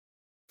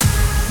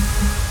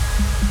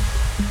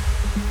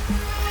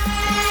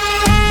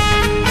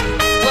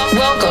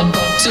Welcome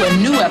to a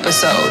new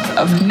episode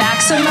of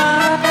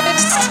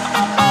Maxximize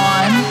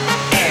On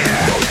Air.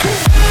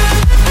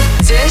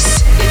 This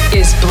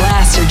is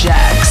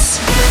Blasterjaxx,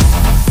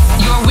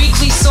 your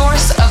weekly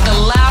source of the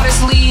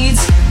loudest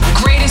leads,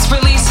 greatest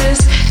releases,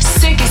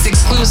 sickest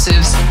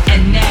exclusives,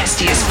 and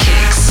nastiest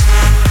kicks.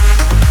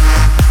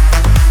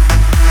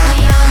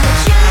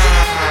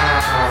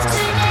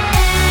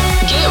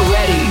 Get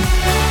ready,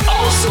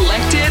 all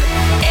selected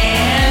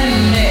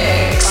and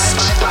mixed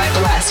by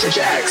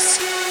Blasterjaxx.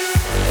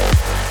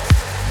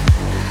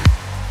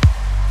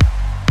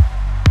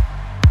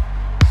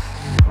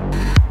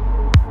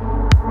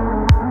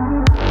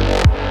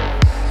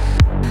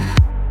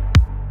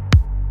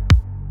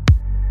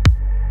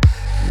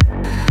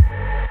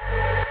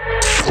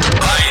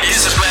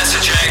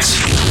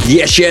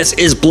 Yes,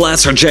 it's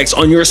Blasterjaxx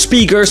on your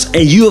speakers,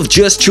 and you have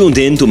just tuned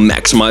in to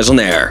Maxximize On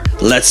Air.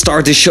 Let's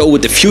start the show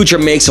with the future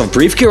mix of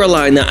Brief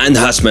Carolina and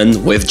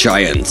Husband with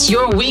Giants.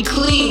 Your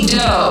weekly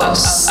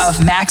dose of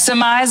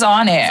Maxximize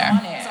On Air.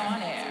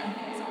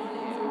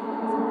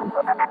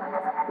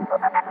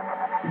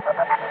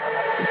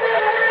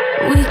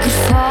 We could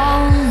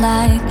fall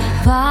like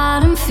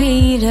bottom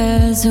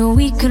feeders, or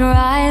we could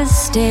rise,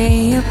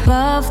 stay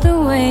above the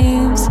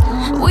waves.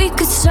 We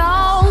could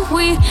stall,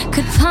 we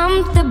could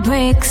pump the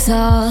brakes,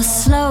 or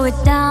slow it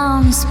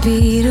down,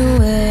 speed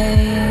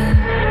away.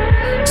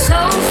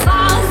 So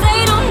far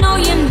they don't know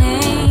your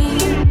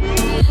name.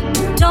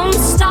 Don't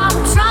stop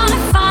trying to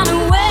find a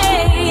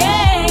way.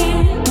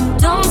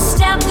 Don't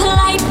step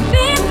like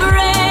be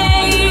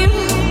brave.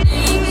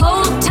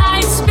 Hold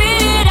tight,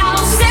 spit it out.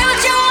 Say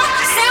what you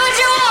want,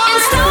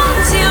 and stop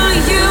till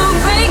you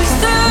break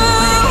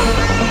through.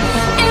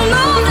 And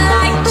move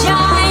like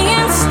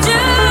giants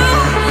do,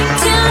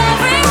 till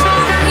every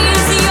heart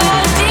hears your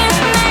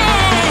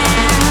demands.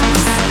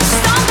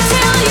 Stop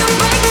till you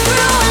break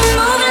through and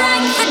move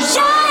like the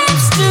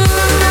giants do.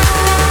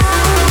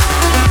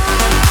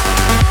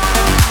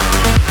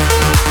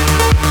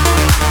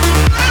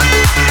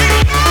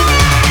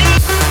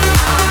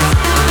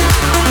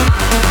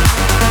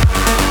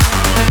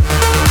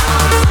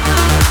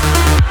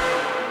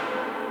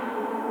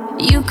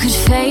 You could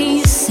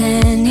face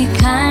any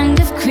kind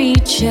of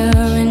creature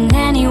in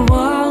any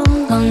world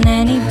on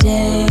any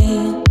day.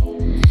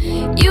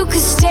 You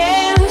could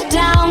stare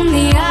down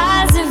the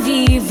eyes of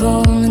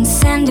evil and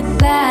send it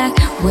back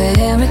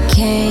where it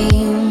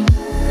came.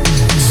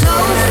 So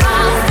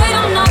far they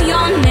don't know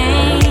your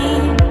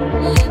name,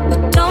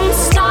 but don't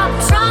stop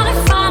trying to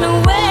find a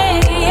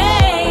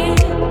way.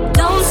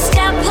 Don't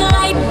step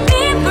like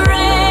be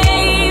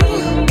brave.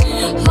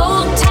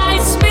 Hold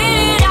tight,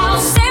 spit it out.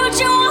 Say what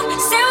you want,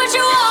 and stop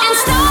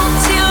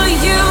till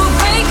you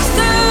break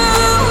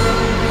through.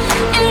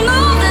 And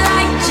move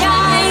like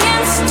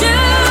giants do,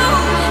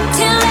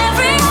 till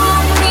every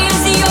heart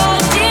hears your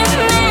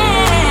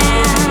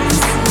demands.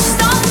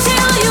 Stop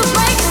till you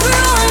break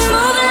through and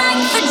move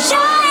like the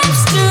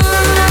giants do.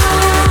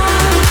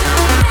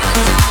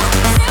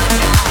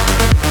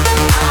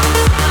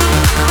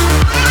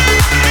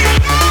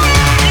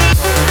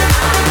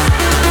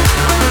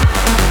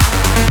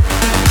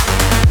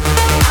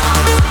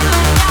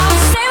 Now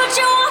say what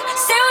you want,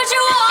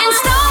 and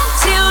stop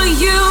till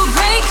you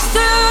break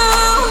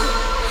through.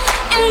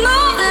 And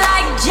move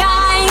like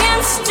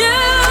giants do,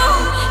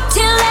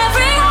 till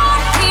every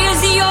heart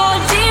hears your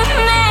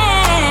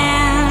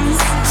demands.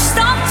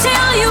 Stop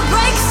till you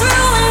break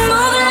through and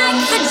move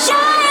like the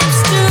giants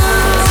do.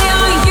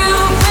 Till you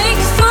break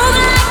through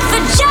like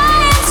the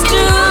giants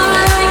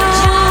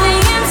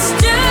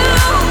do.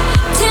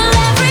 Till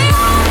every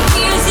heart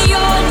hears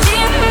your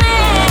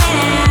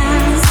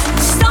demands.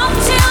 Stop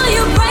till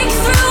you break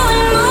through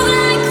and move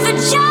like the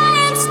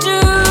giants do.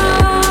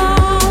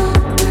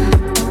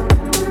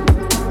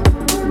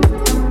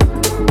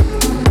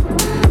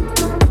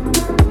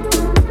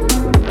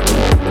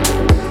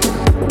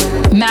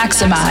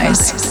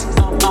 Maxximize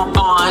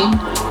On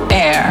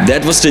Air.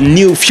 That was the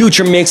new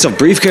future mix of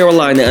Brief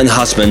Carolina and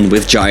Husband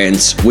with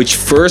Giants, which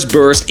first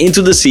burst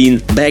into the scene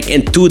back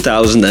in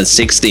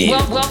 2016.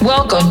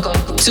 Welcome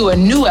to a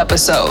new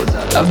episode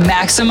of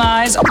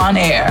Maxximize On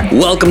Air.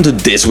 Welcome to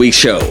this week's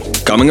show.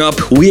 Coming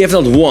up, we have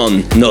not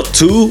one, not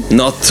two,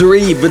 not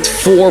three, but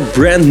four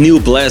brand new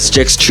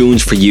Blasterjaxx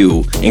tunes for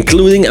you,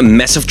 including a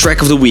massive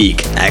track of the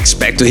week.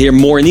 Expect to hear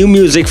more new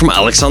music from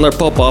Alexander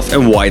Popov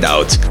and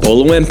Whiteout,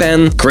 Polo and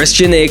Pen,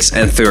 Christian X,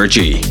 and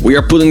 3G. We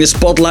are putting the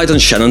spotlight on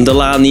Shannon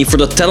Delaney for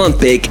the talent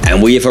pick,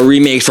 and we have a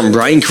remix from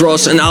Brian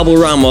Cross and Abel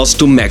Ramos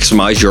to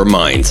maximize your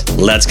mind.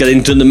 Let's get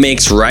into the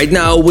mix right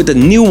now with a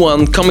new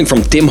one coming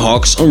from Tim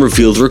Hawks on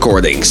Revealed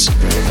Recordings.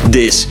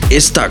 This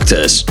is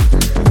Tactus.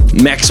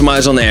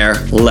 Maxximize On Air,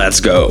 let's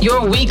go.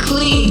 Your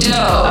weekly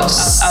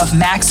dose of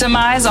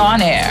Maxximize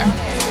On Air.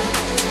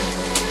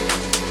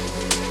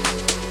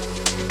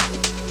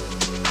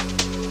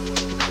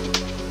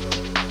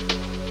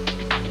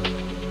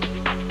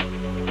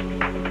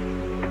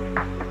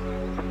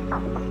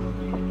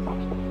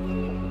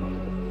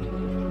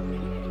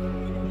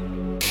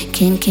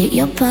 Can't get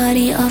your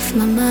body off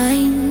my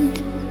mind.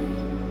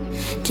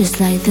 just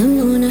like the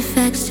moon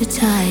affects the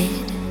tide.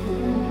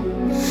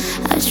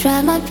 I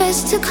try my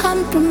best to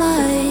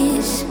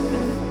compromise,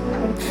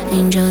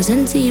 angels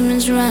and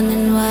demons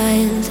running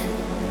wild,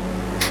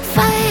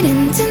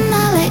 fighting to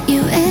not let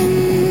you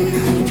in,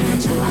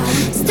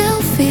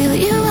 still feel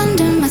you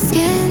under my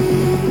skin.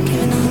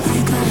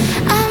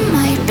 I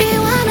might be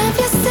one of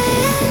your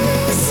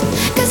sins,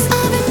 'cause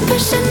I've been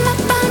pushing my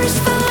boundaries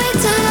for way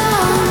too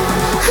long.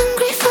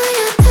 Hungry for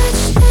your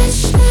touch, touch,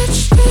 touch,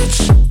 touch.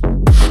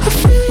 I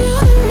feel you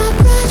in my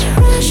blood,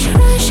 rush,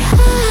 rush,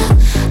 high.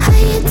 How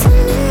you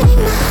dominate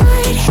my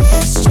heart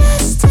is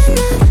just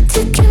enough to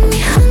get me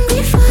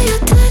hungry for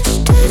your touch,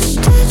 touch,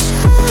 touch,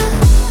 high.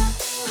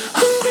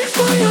 Hungry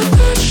for your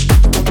touch.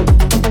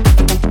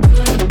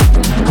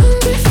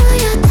 Hungry for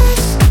your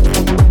touch.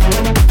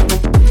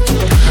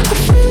 I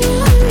feel you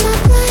in my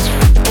blood.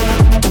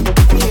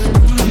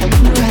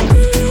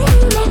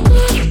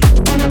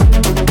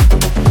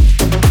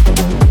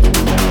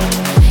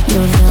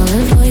 Your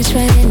velvet voice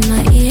right in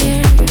my ear.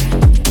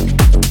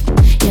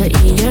 Your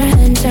eager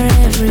hands are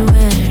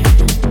everywhere.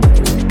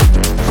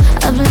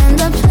 A blend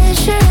of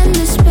pleasure and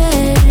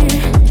despair.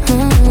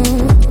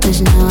 'Cause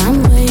now I'm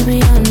way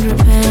beyond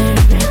repair.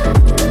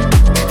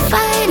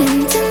 Fighting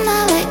to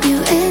not let you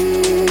in,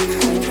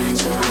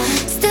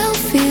 still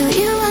feel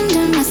you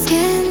under my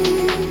skin.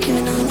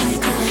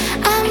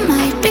 I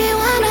might be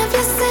one of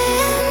your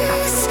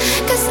sins,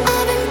 'cause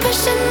I've been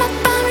pushing my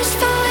boundaries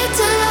for way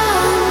too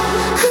long.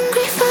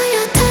 Hungry for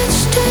your touch,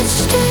 touch,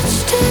 touch,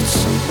 touch.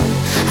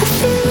 I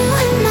feel you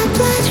in my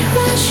blood,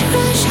 rush,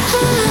 rush,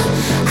 high.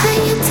 How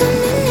you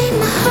dominate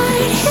my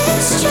heart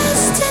is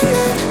just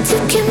enough to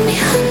get me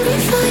hungry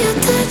for your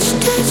touch,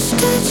 touch,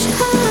 touch,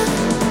 high.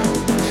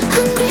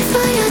 Hungry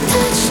for your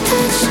touch,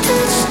 touch,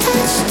 touch,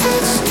 touch,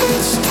 touch,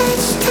 touch,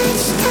 touch, touch,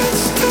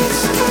 touch, touch, touch,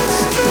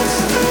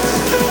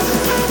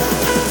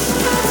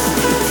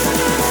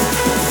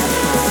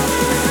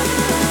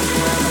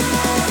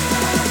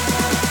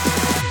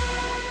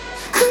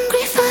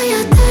 hungry for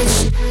your touch.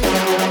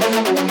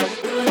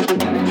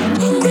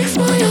 Hungry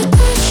for your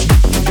touch.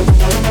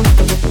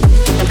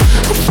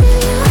 I feel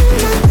you in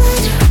my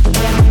blood.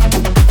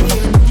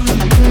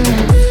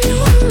 Feel you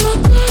in my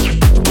blood.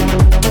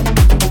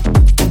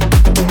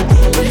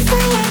 Hungry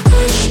for your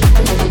touch.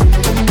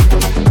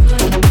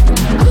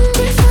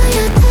 Hungry for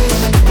your touch.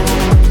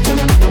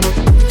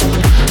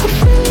 I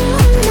feel you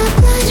in my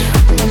blood.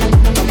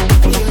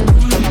 Feel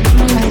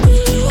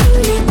you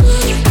in my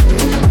blood.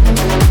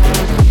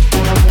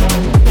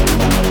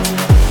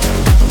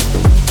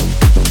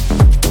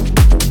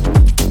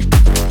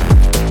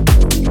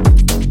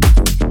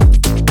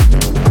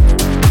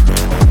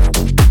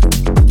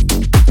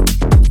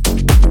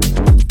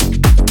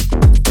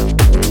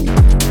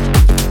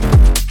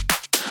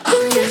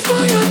 Hungry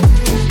for your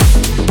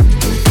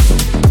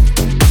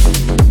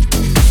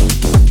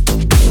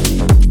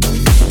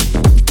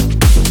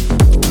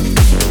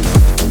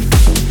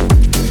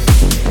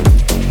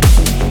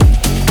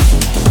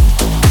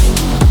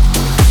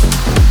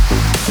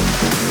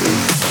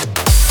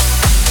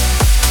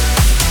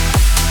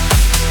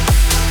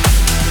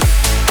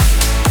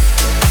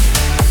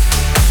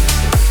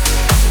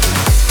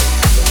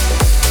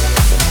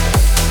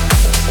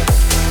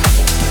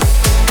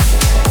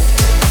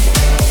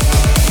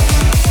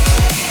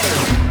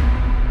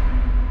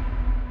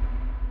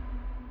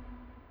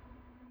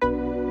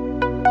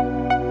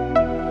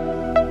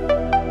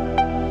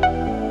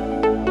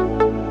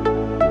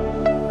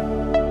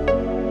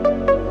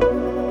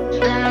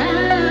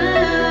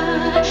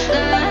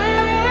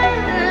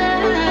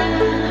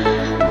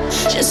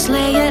just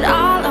lay it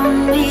all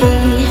on me.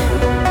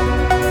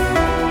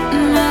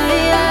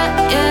 Yeah,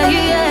 yeah,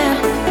 yeah.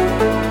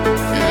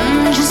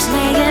 Just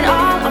lay it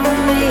all on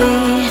me.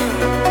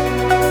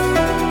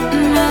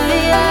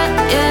 Yeah,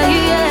 yeah,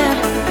 yeah.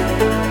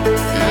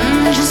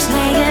 Just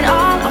lay it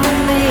all on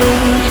me.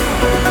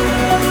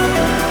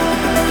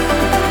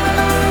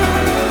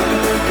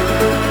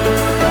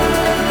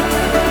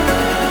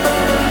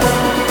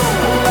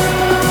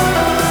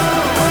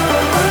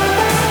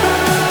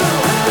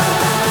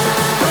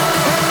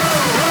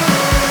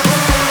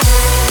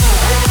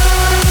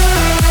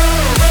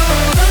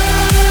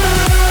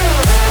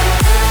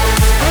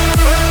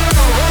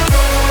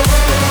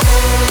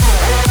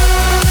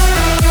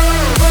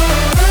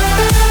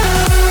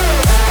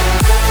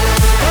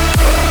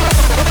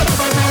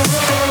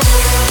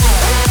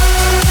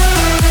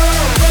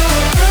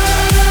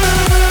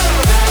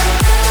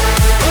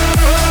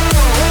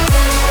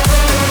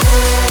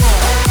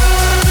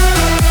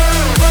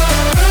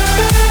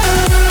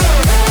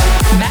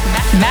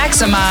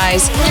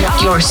 Maxximize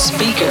your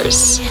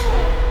speakers.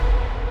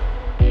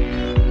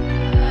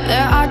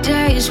 There are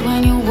days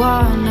when you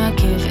wanna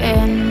give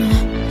in,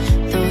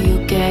 though you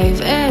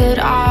gave it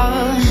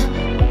all.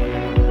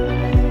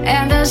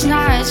 And there's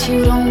nights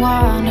you don't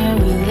wanna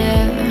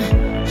relive.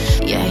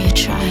 Yeah, you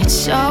tried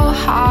so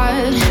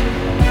hard.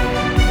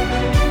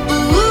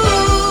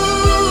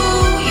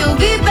 Ooh, you'll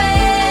be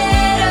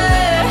better.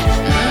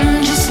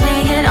 Just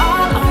lay it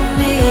all on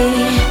me.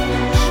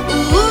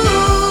 Ooh.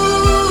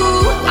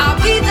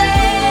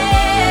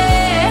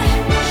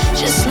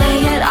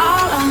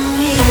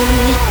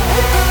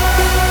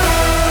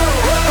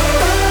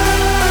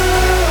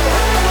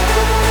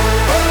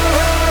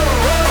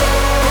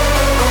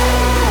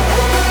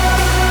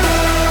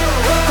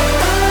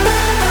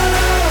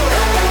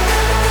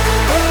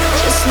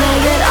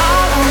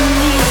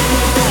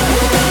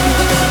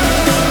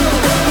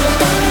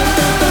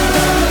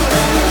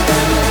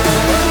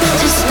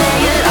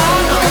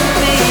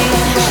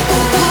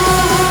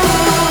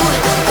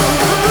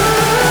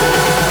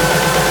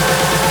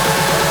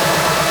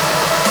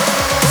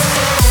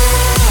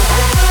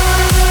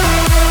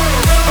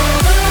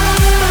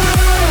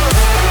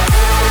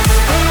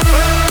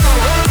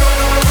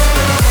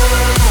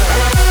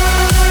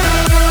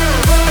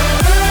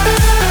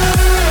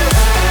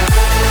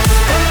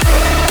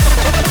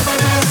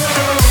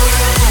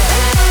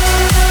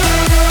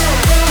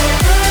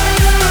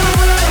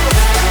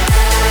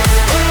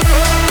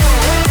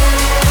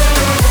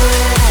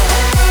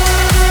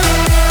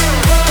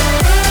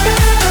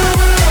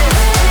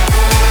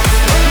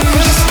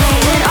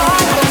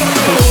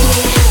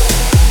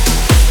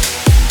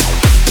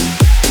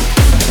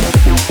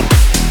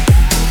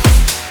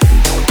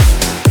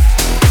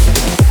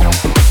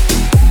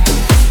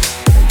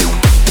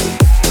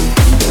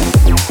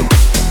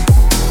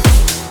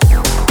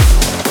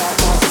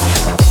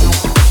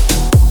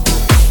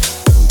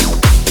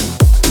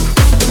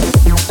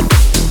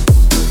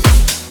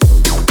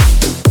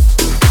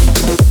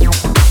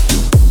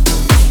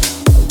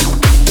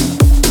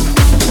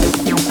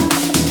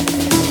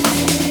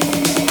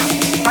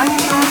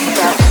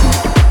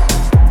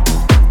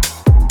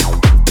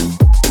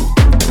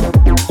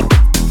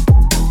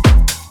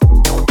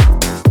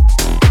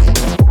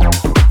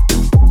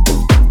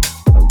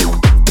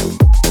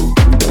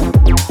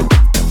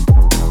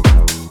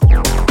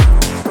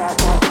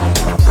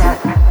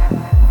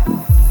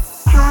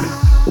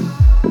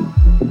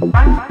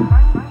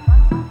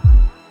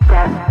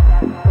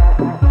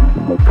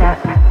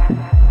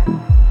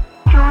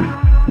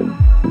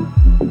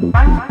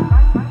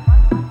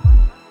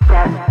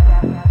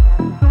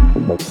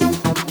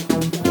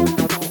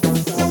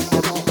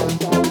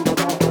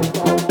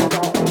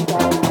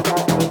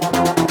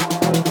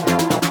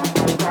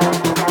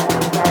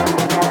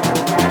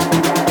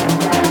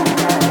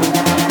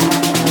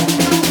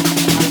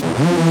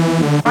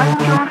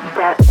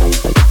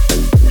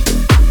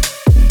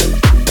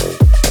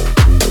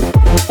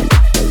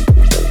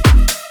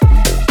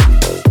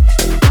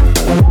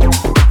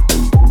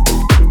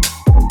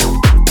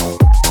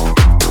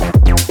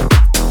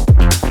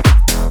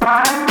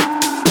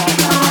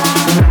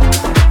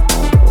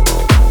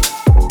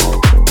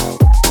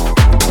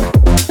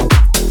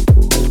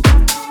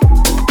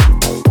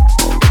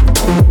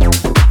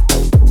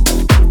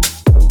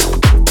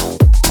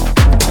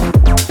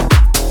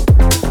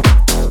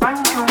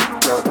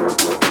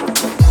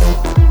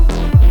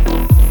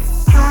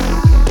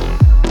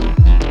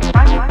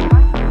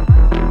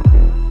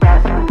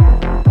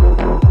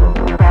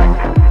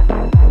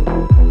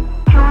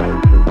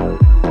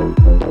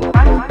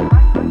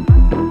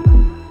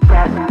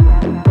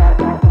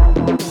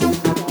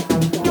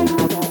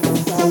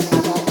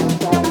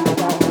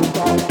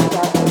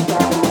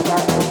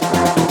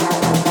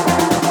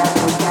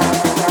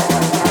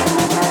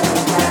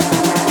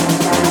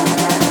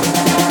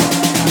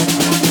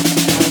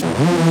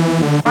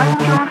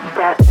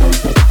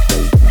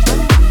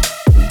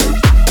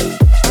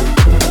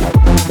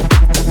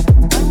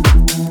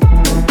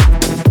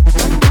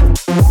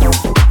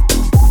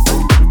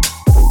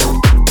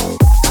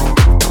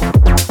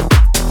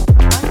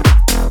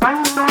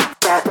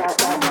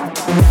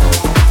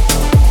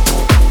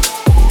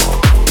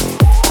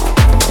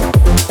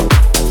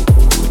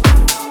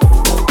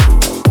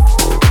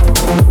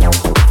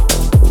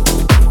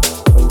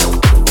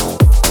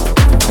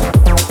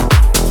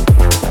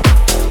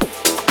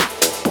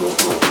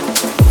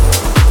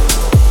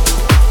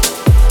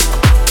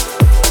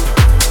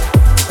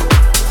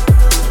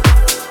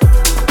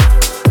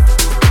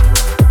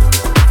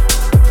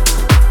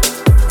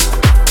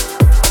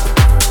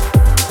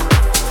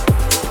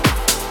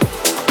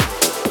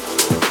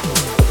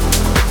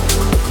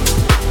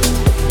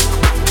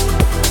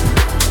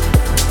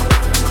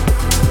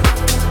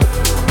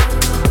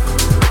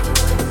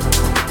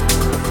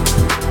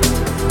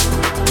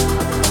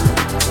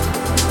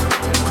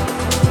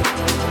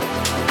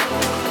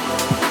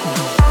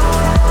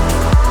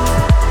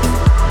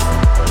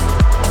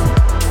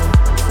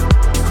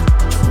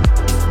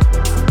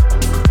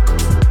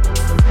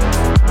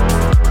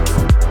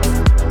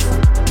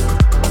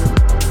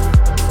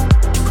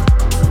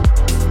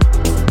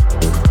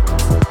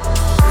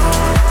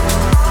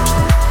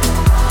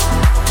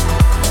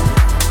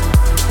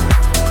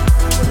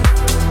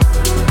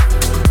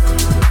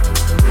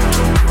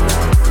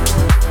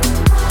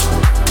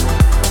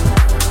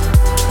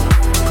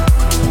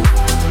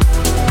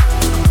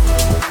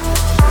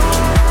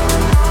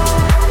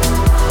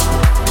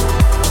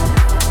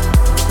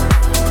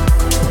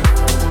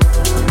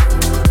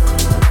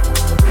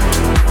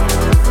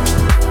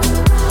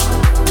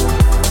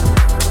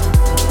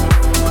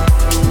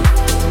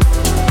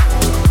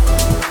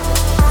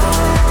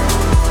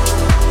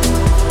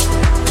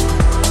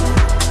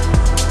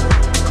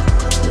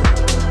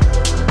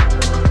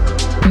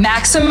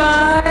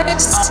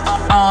 Maxximize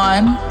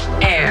On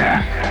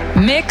Air.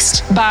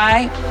 Mixed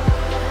by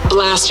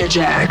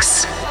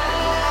Blasterjaxx.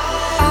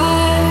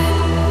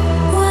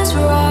 I was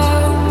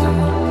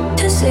wrong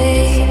to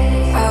say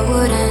I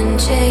wouldn't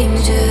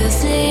change a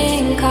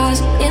thing,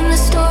 'cause in the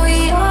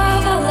story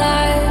of our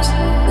lives,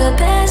 the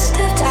best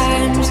of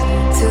times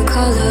through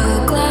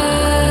color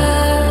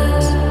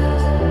glass.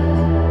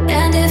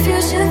 And if you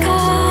should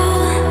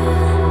call,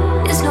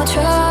 it's no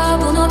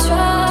trouble, no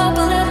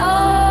trouble at all.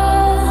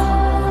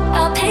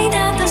 I'll paint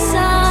out the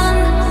sun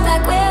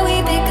back where we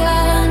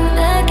begun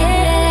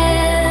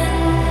again.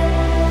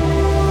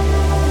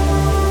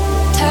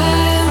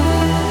 Time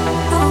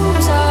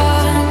moves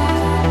on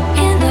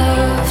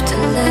enough to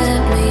let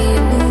me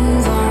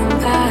move on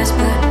past,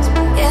 but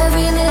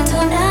every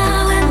little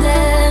now and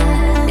then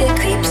it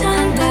creeps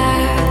on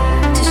back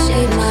to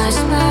shade my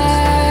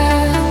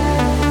smile.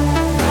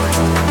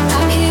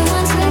 I'm here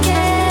once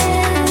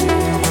again,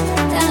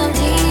 and I'm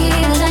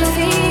deep and I'm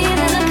feeling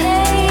the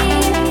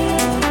pain.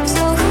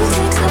 So who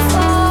takes the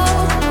fall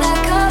that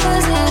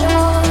covers it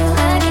all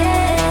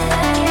again?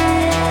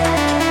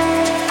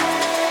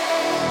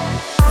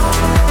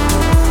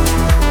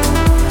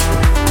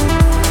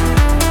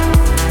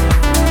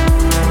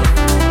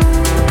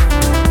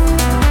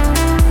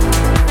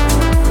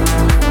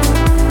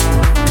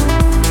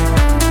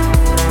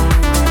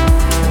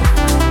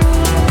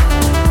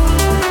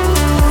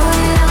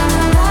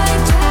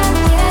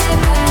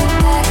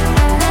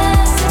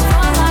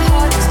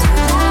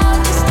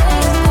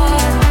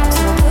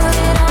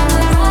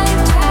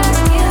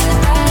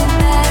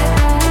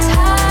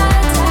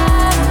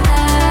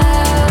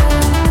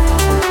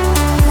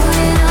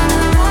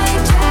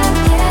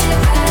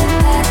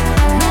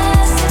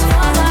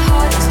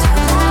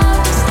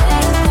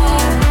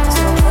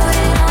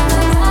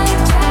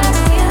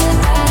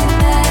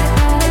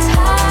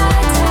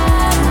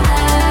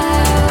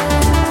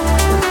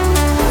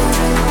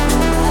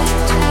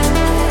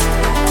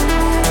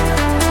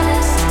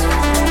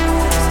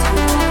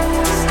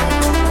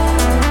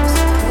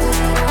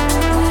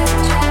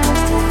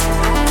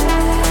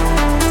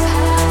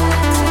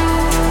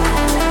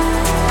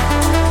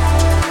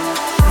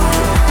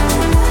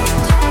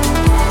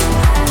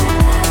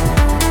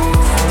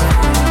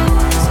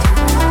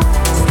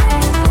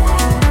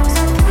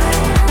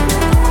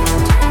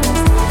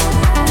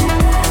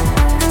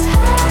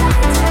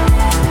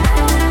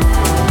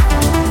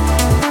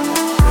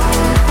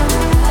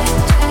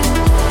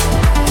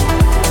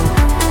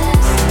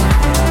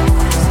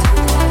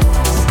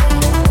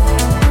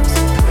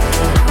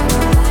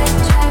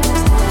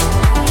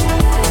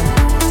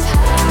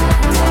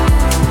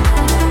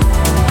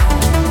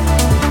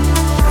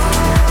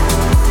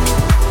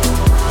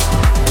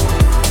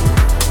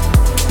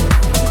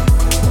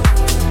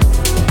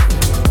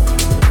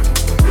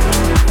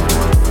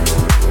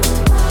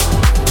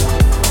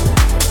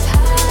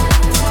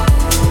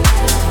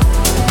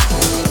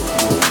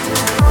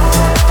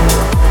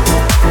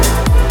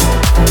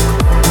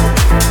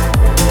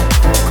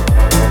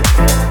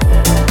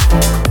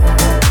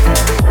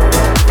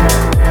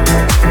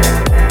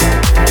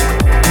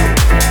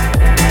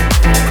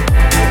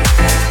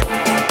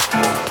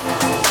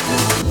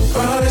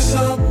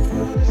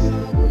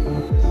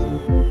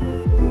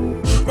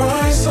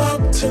 Rise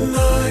up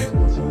tonight.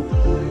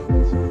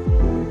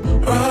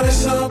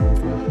 Rise up.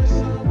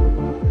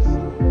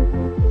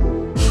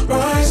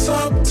 Rise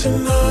up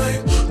tonight.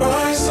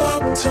 Rise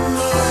up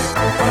tonight.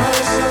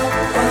 Rise up.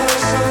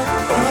 Rise up.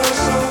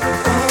 Rise up.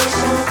 Rise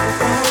up.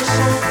 Rise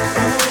up.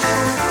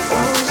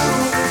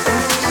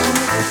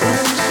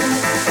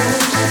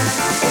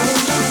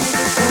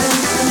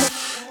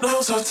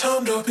 Now's our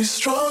time to be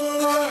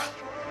stronger.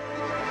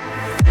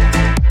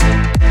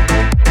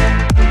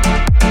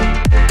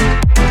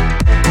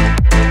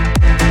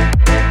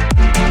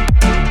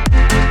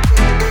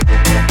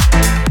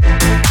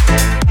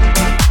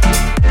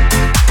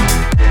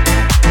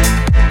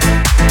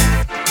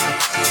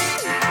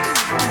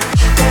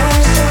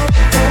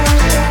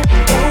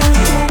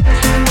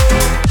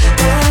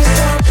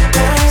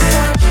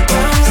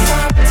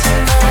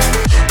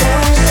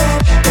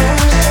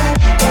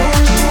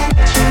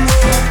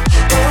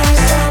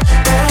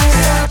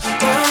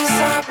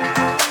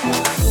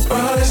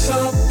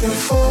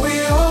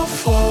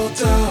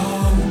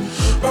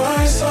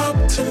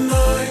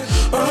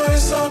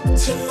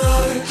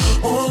 Tonight,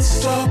 won't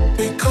stop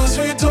because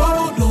we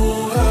don't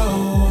know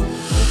how.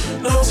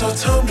 Now's our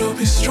time to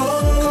be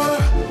stronger.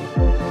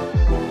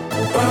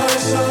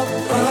 Rise up,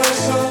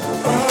 rise up,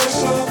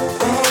 rise up,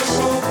 rise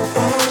up,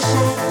 rise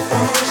up,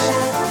 rise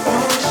up,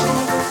 rise up, rise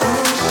up.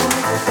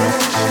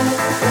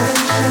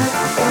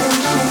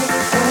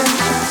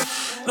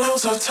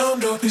 Now's our time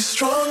to be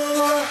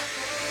stronger.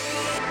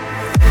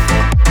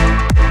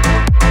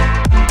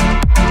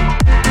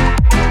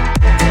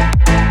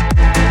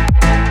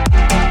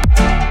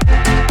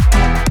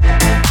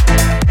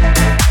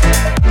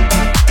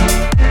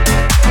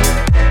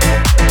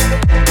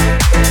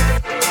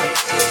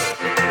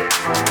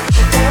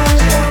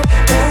 Rise up,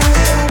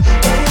 rise up, rise up,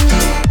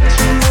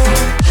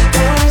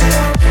 rise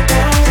up,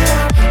 rise up.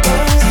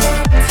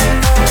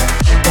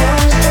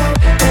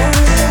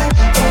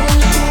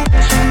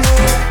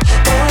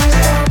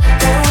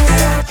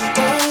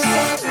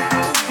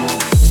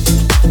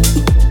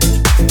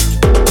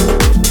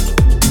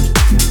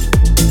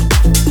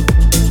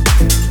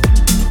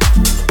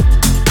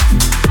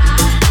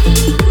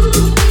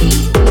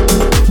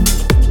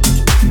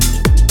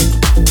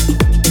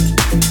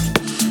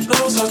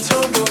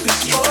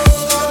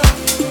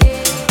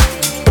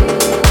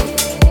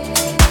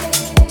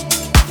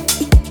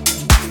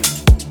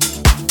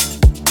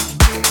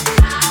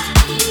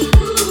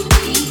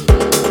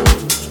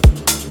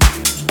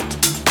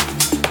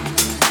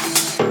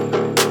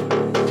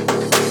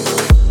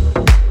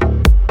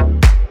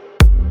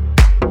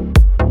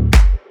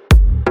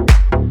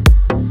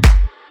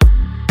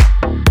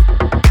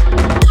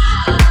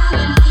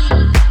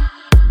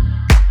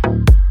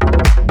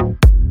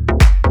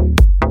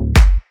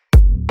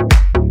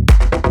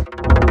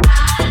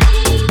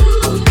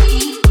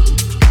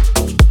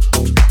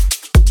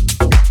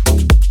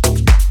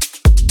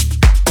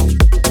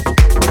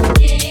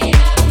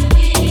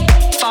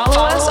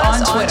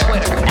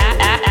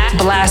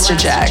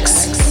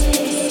 Blasterjaxx.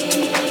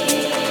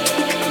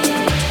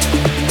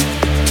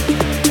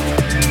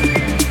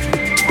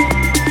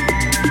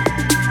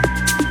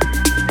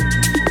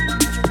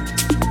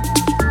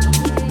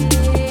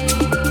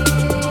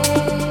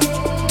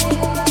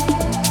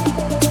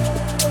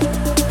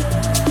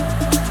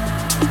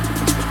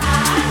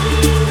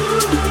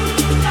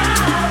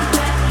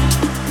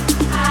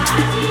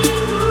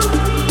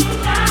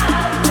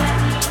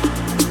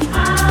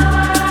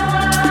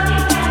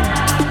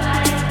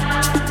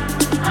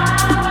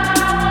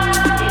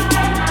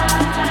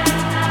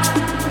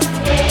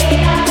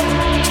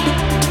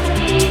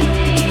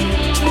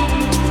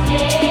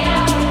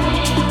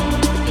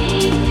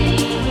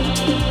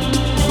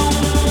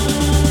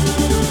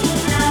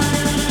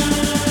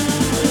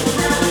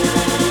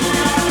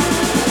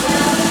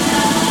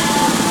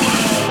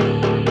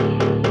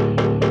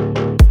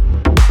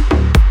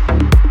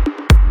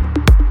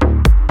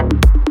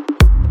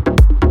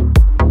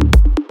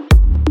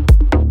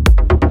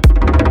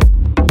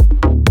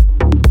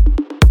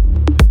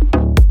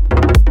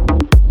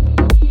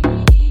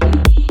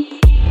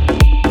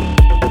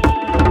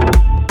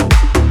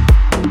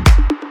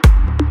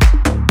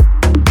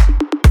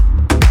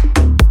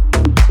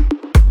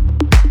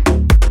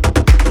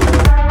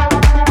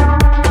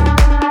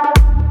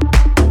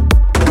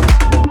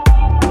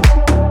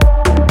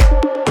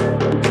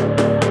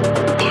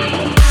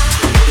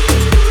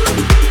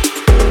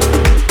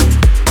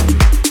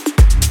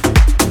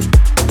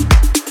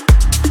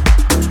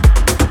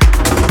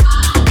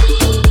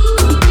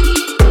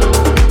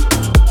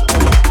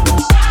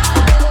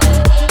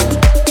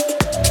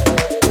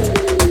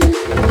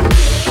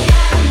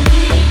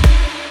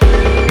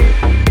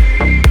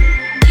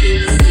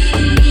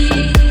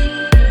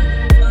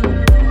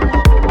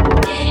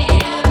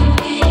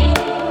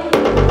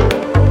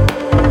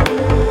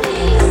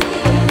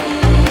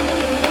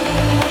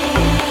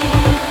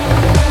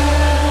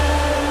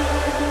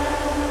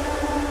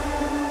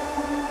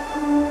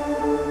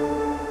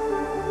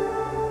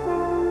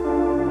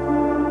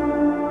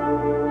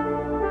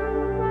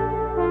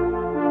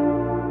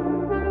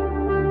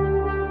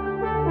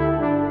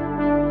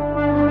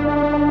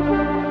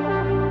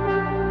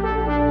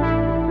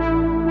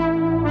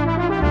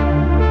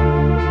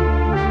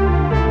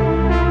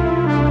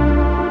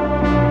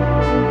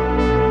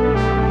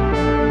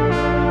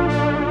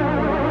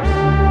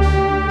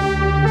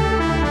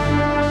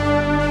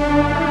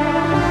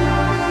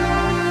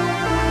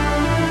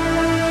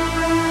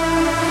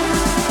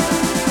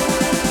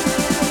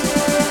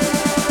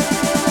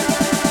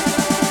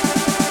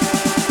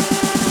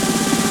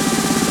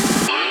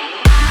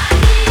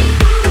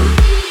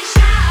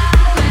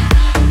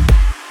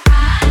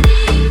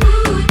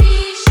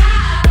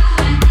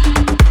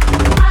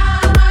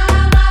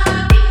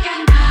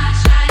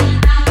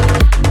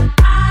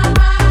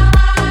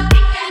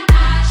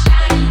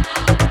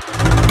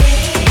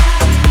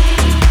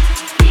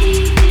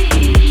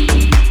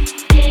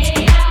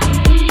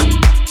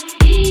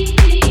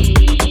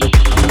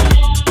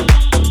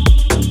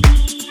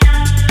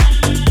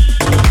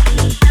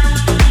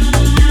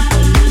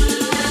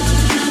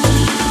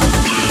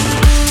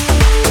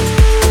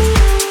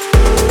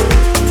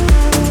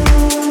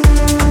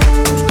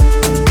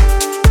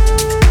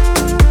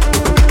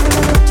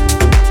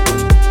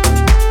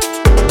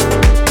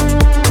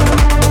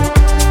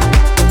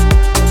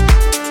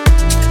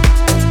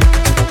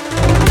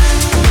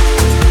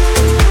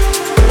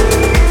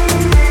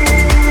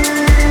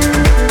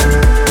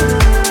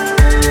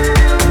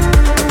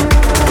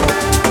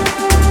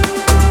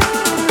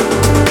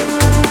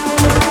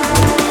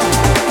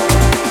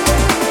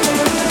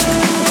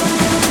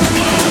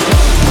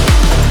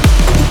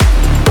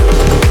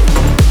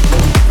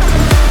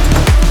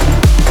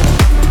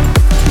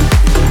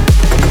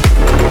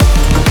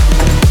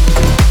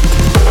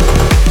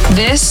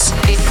 This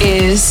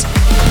is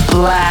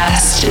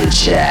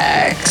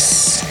Blasterjaxx.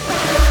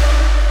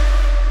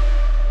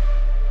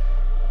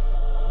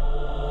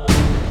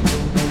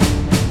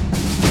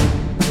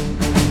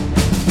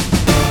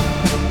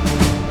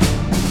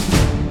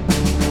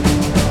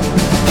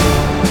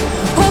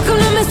 Welcome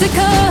to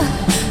Mystica,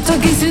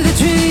 talking through the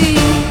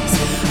trees,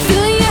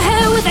 filling your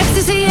head with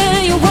ecstasy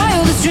and your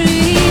wildest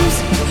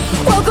dreams.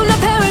 Welcome to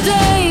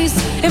paradise,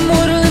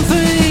 immortal and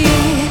free.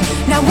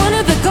 Now one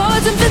of the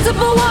gods,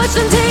 invincible, watch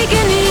them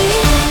taking it.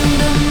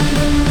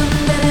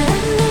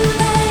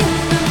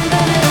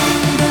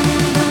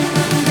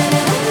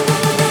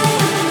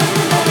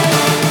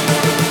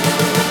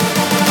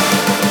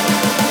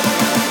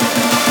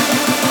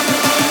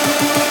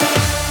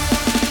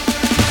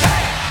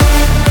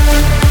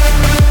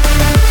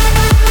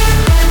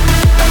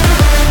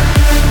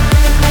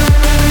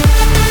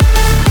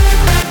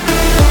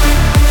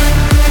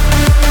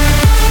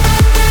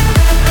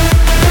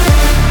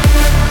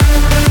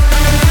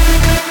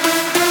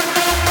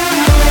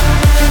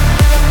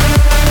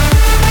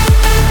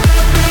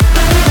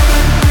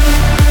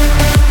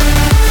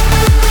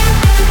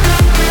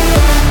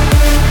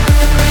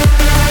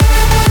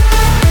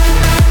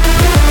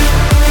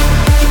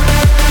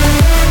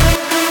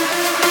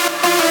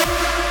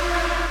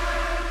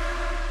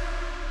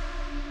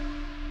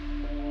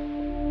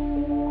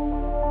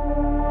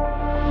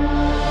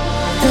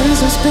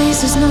 no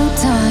space, there's no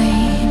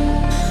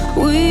time.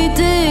 We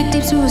dig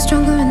deep, so we're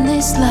stronger in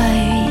this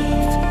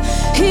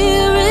life.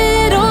 Hear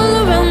it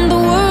all around the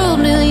world.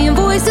 Million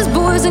voices,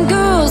 boys and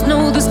girls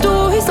know the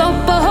stories of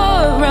our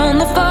heart. Round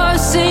the fire,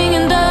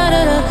 singing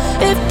da-da-da.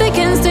 If they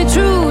can stay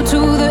true to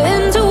their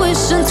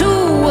intuition, to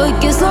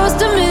what gets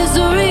lost in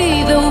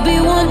misery, they'll be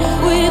one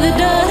with the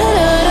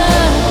da-da-da-da.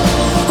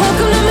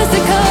 Welcome to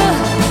Mystica,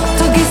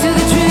 talkies to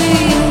the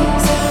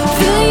trees.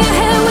 Filling your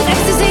head with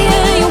ecstasy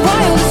and your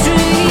wildest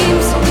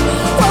dreams.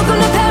 Welcome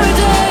to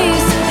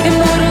paradise,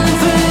 immortal and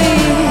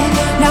free.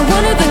 Now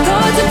one of the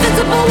gods,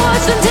 invincible,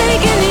 watch them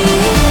take a knee.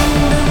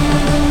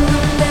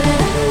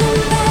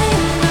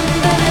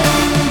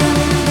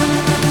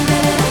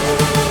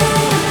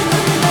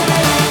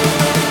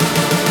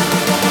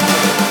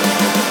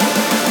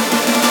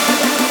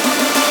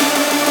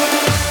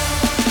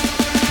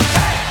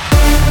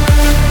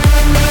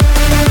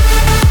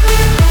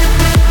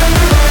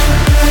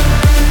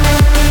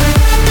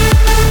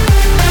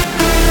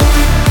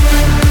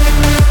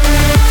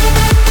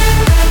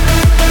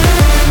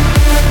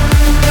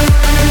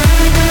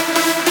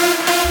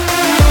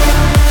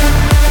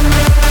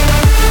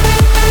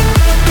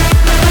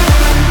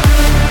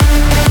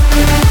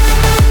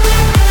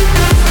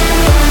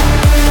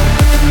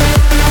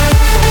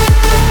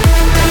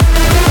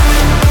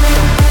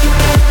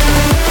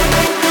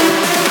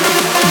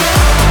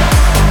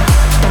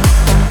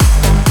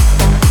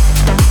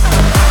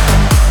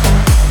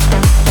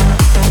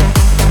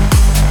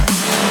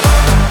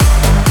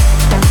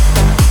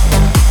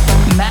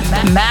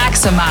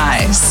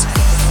 Maxximize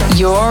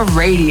your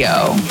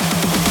radio.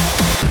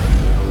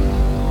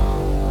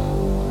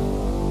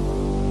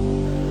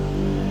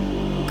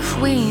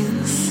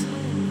 Queens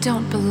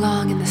don't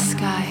belong in the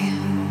sky.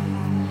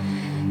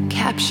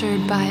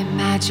 Captured by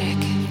magic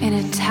in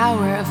a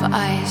tower of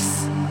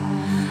ice.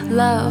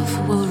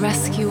 Love will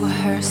rescue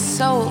her,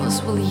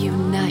 souls will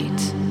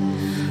unite.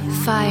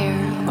 Fire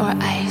or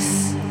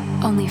ice,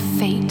 only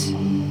fate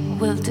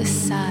will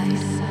decide.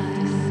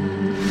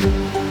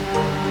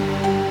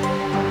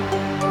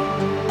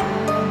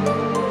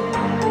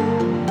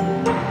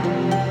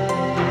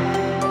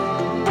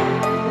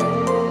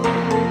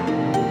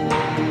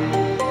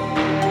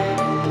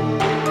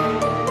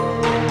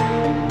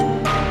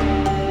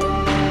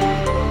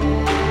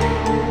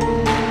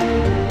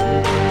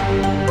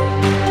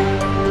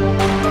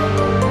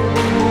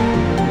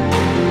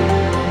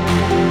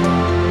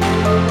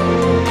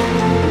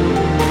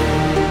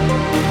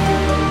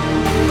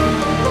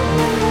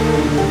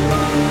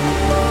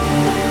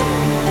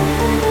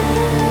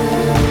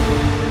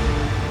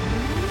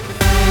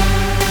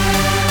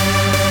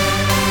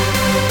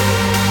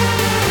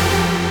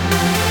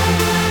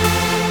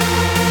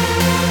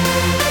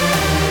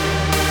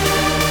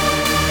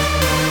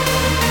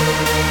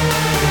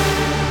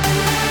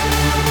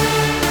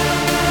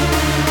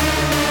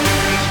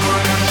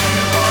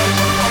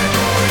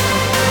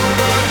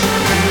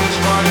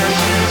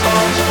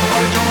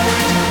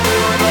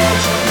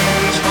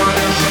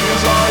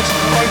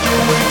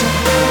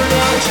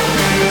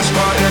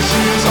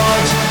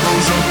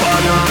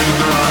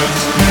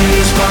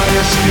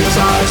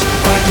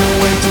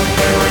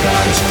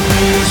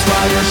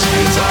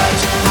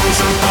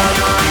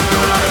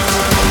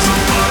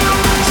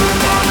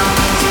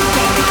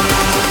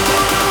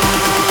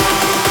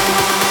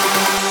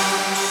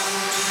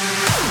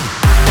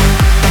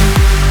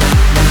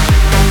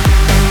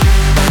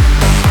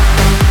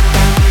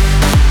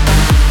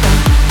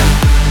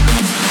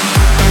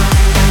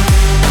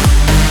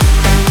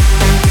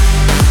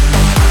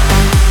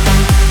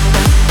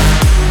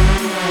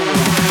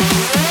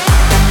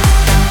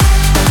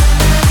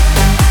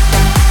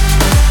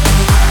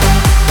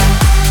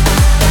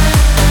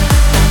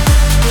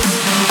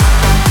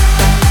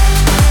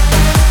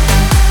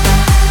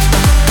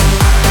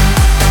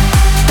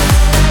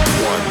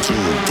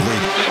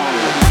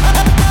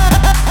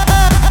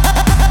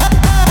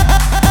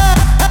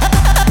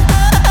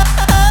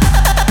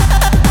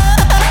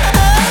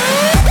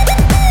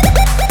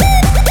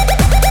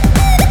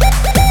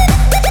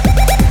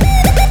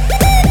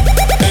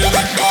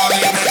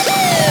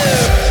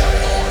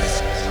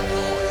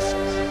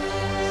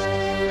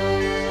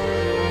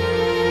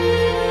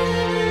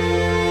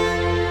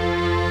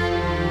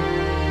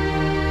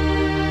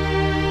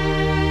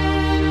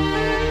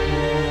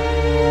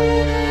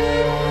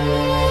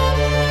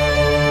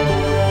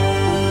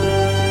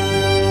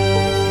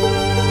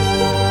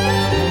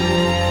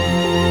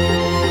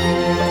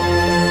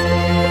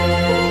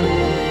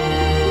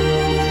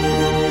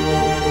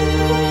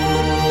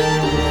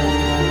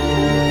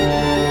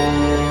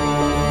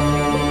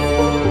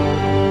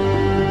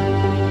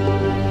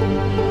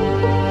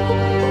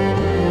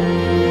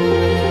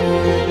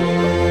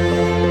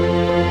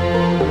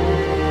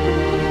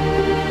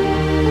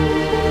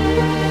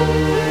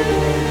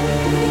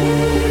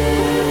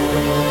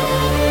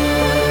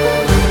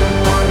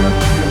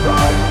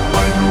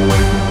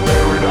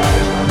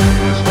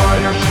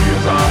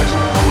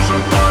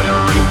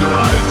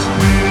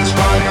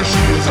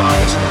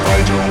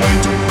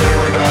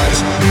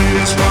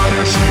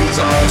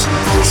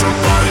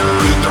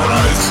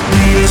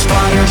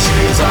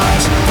 she's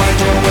eyes. Find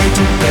your way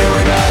to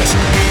paradise.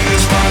 It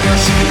is fire,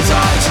 she's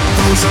eyes.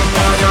 Those are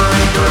fire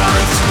in your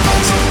eyes.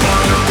 Those are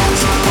fire,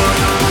 those are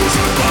fire, those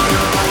are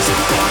fire, those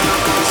are fire,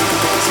 those are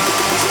fire.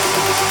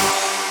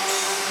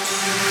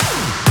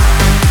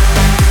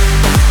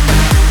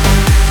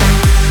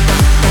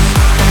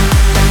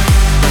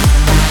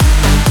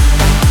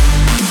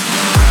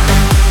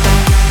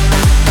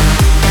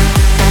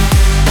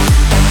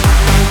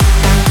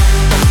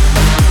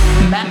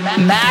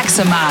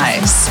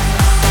 Maxximize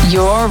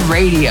your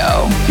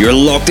radio. You're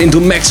locked into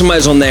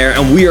Maxximize On Air,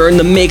 and we are in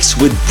the mix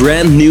with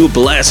brand new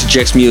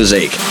Blasterjaxx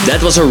music.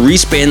 That was a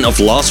respin of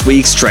last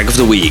week's track of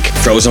the week.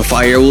 Frozen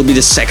Fire will be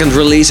the second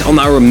release on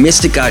our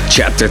Mystica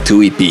Chapter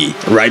 2 EP.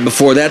 Right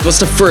before that was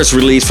the first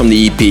release from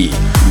the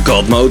EP.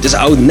 God Mode is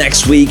out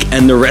next week,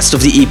 and the rest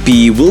of the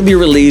EP will be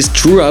released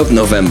throughout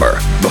November.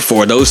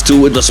 Before those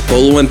two, it was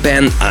Polo and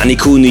Pan, Ani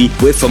Kuni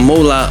with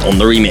Famola on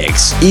the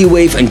remix.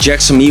 E-Wave and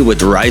Jackson Me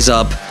with Rise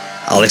Up,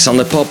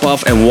 Alexander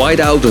Popov and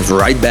Whiteout with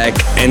Right Back,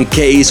 and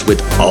Case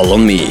with All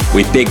On Me.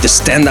 We picked the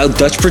standout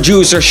Dutch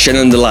producer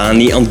Shannon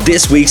Delany on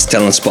this week's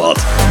talent spot.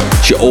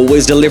 She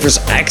always delivers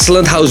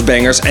excellent house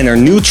bangers, and her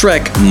new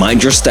track,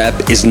 Mind Your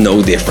Step, is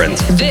no different.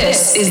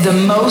 This is the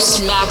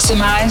most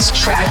maximized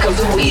track of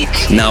the week.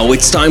 Now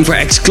it's time for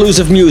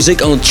exclusive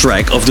music on the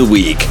track of the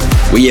week.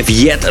 We have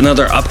yet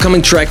another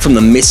upcoming track from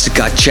the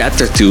Mystica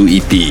Chapter 2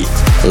 EP.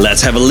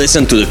 Let's have a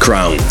listen to The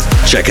Crown.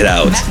 Check it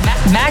out.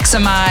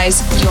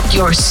 Maximize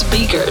your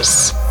speakers.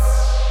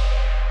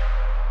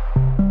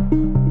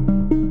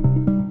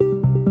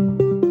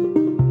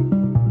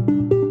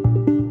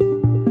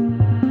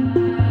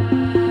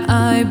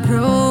 I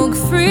broke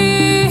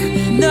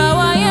free, now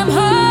I am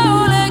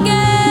whole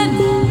again.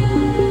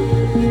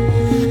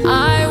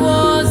 I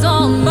was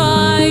on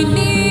my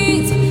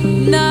knees,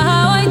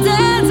 now I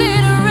dance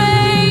in the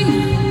rain.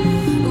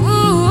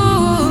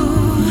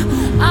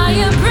 Ooh, I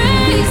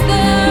embrace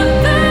the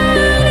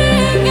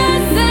burning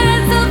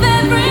essence of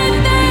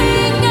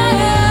everything I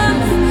am.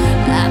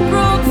 I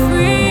broke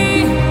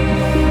free,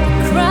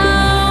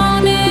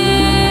 crown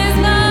is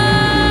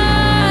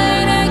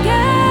mine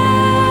again.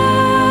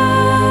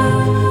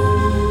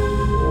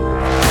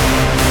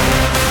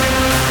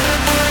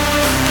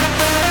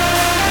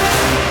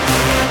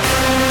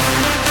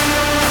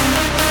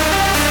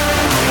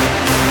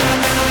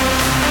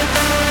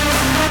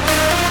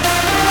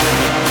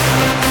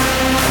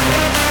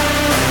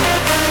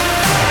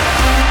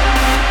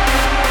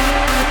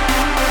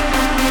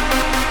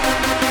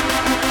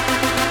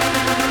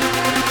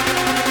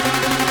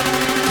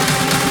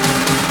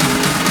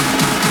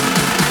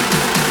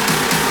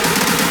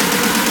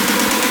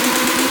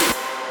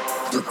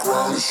 The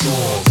crown is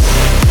yours.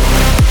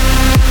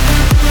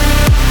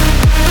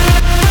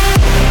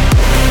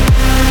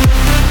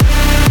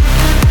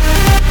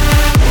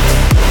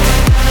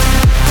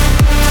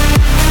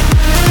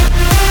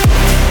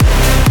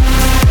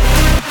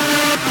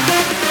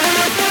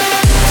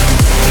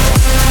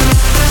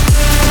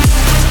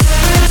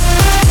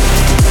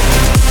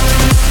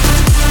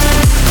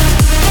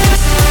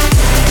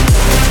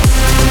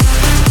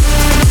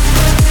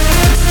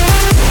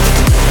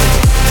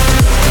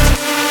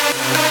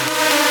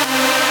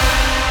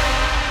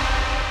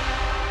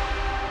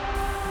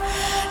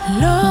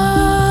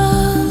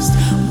 Lost,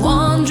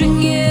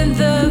 wandering in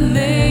the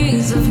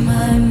maze of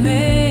my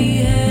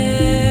mayhem.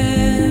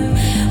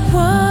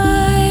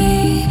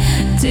 Why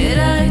did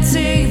I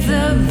take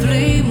the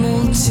blame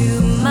all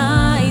to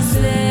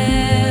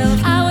myself?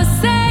 I was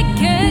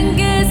second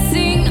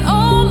guessing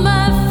all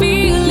my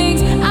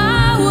feelings.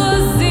 I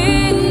was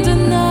in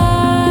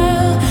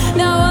denial.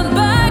 Now I'm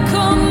back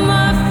on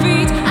my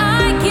feet.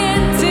 I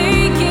can't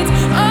take it.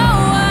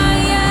 Oh, I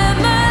am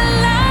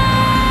alive.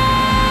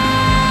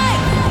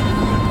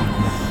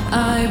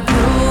 I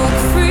broke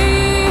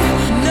free,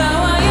 now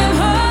I am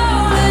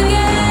whole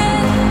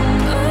again.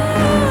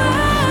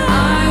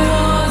 I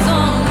was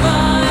on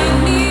my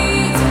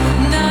knees,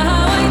 now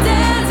I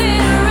dance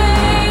in the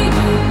rain.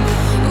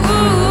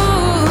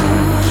 Ooh,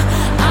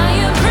 I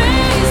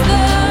embrace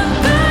the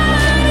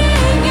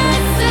burning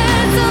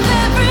essence of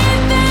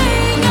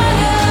everything I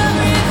am.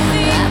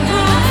 I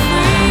broke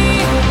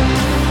free,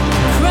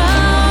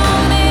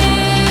 crown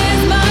is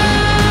mine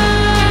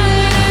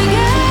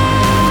again.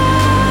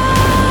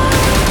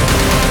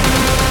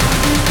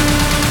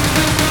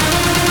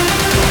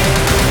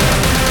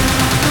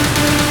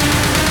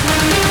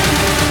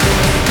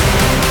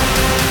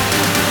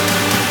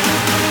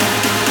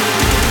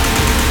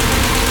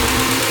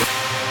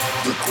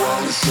 The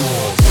crown is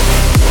yours.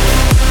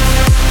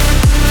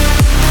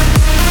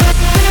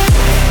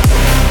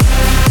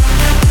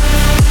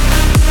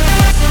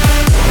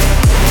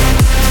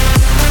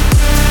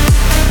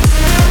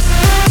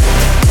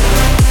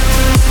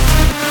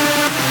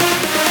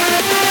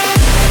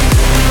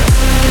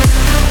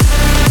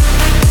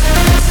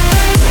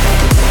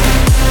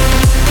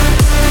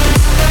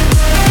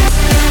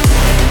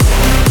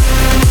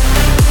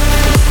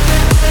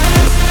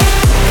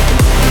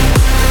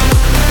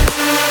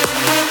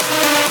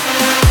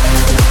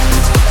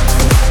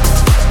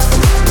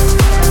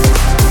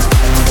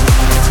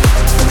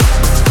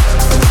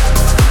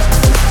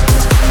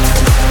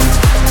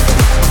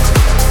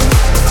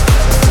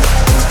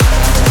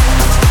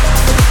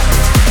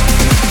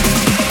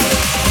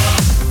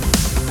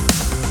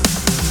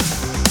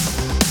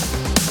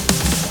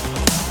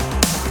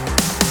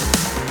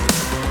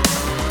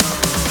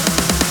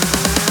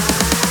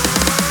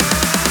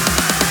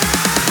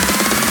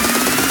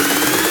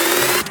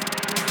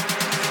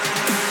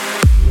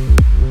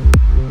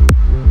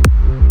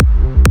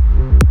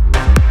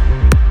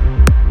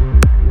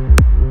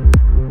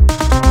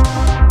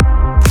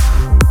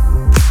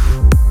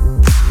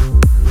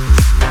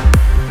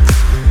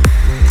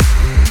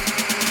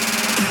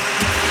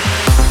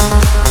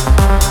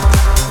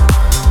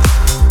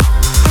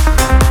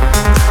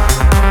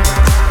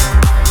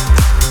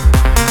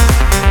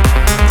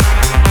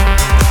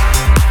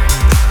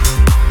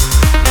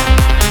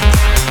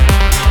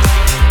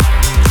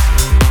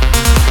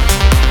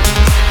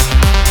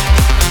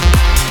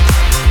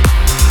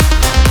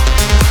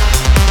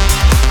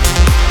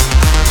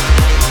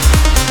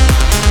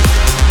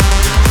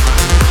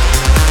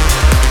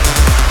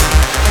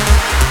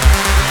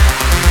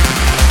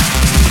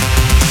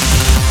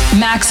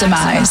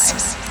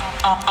 Maxximize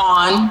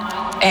On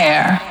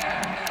Air.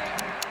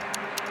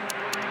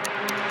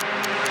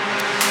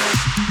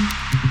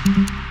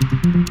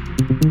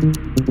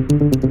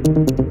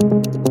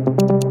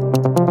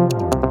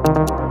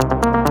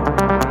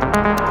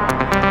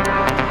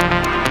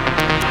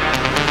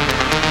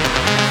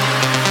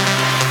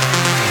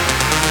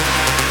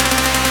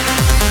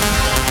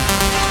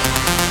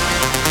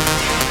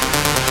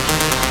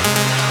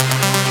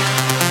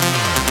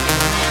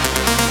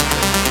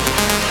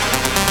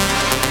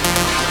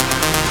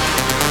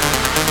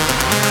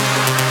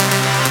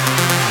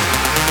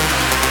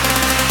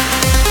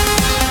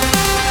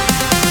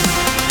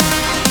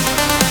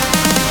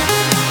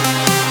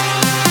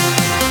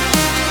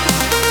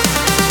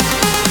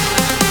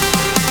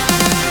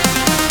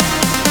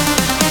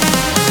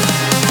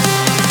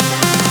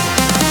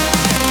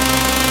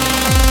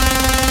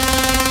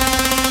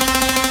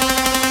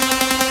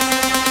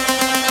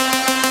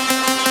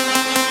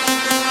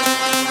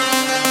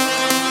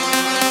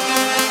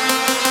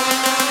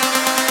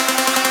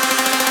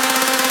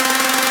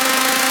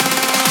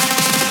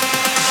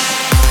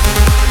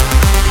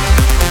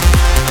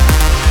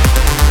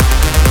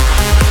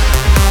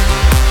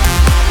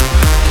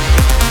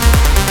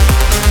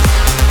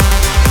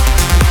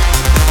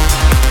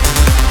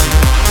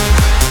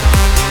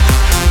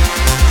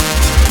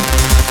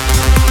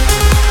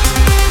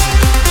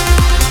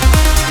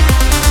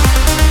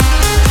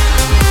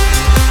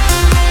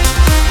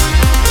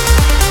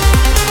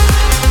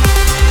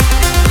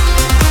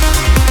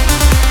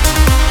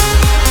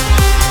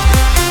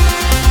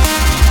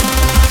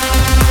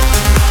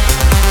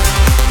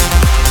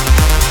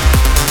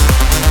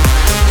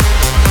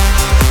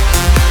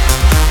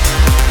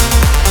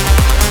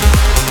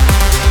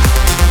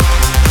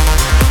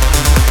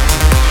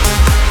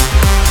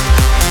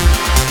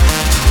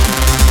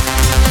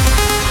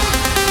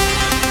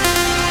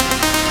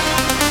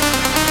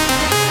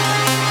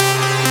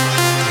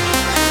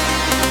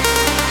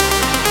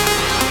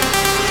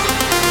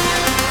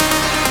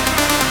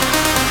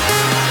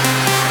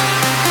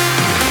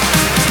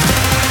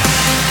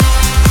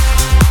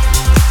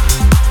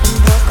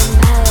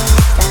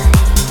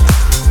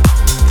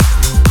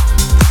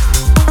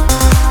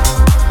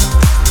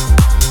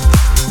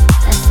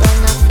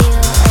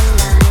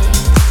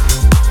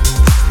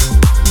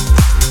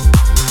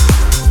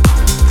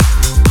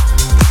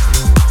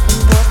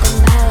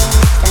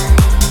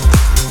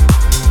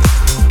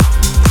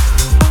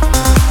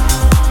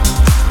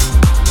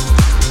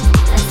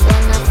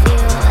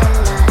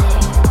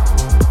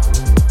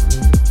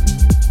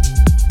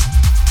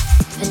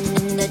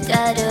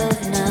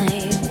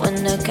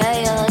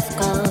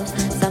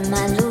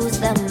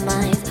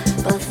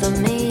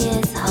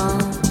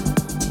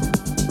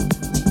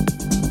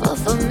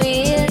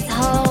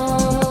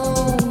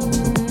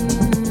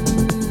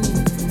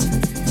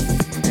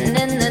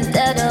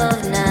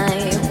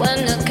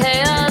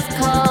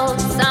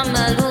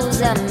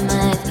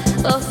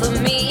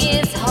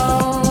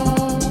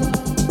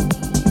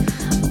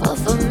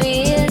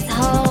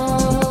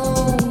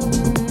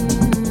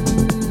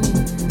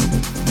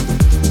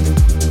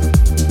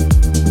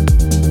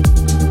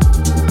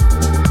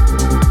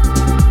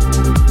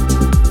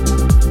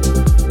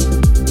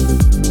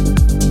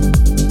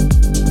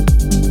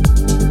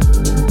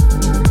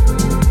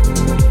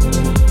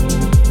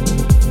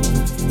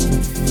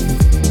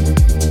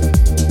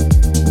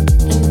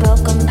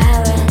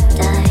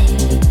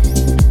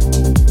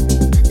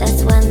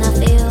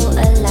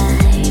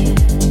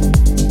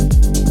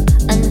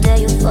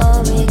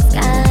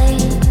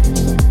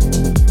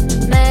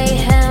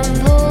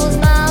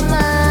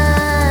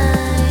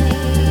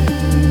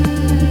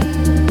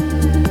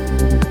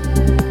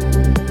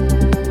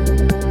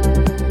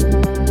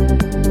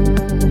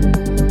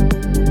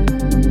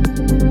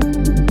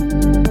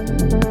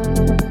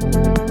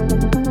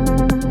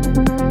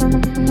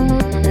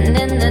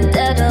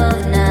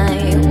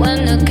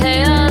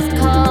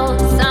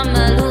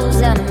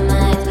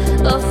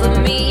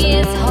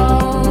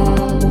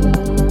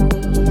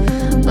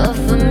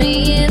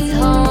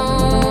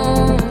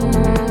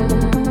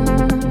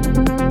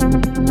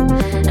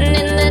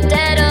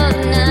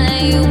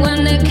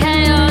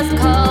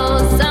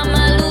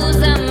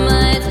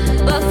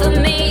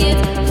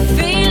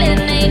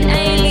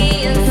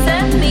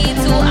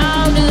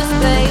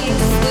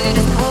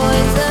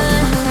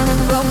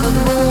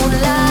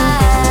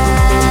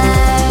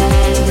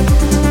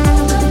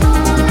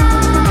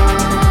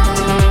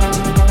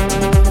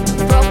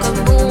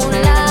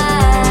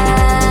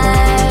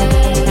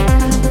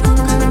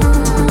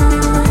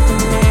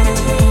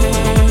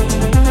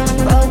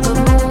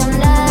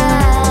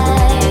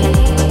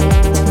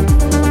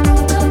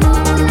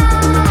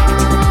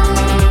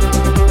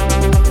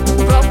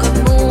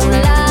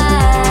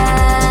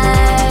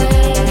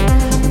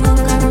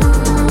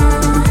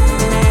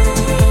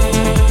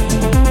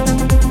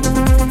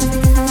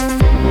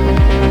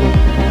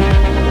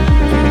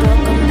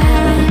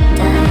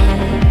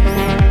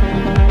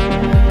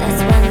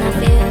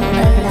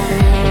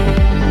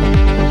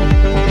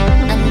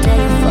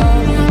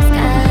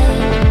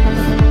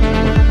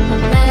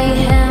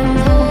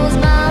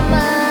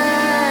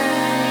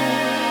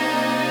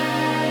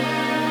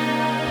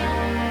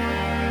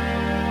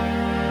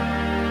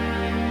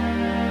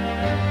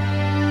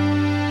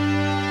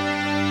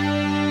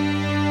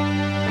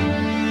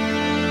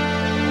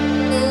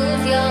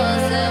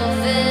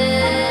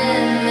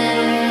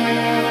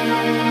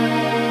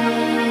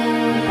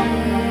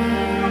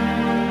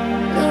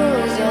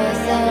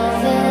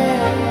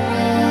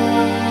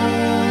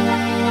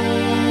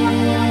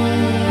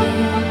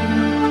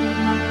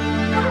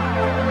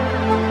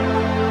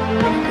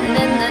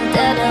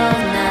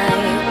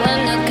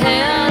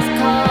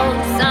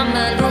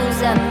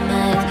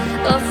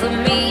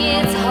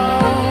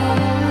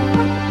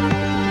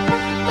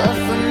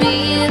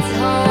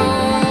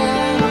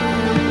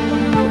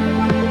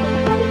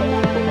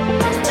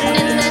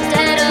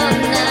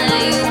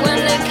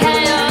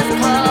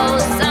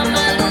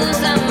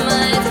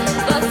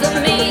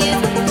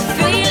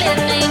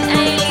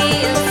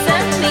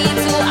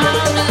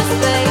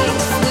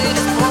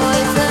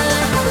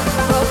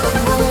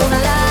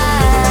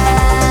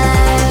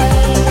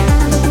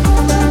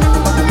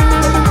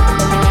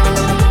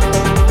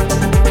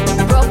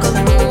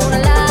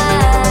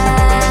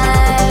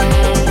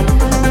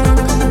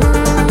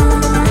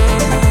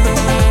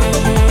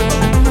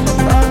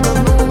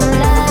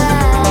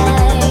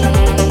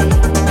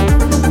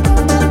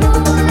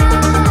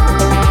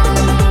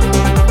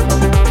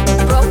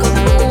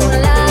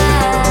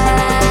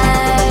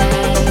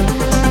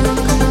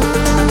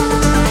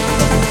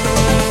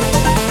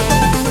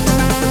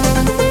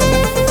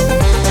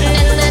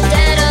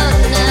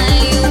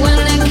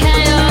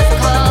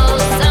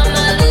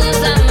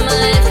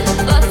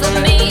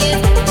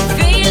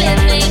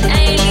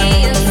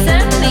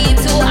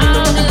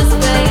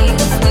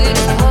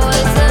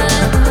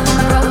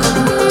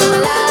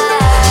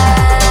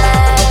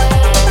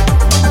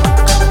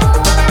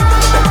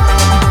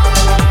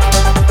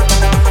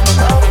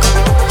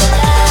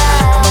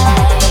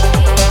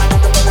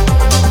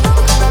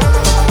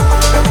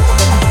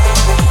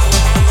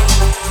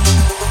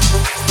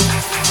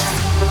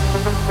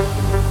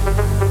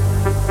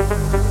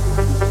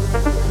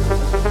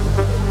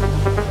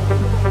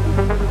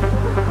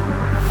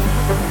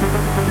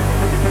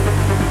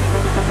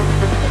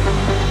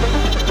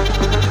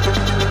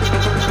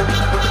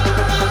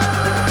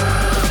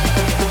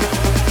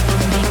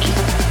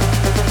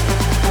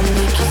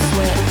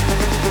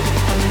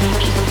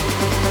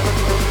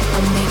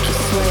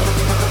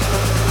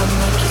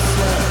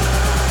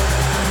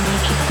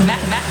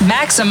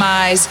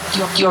 maximize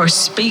your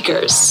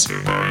speakers.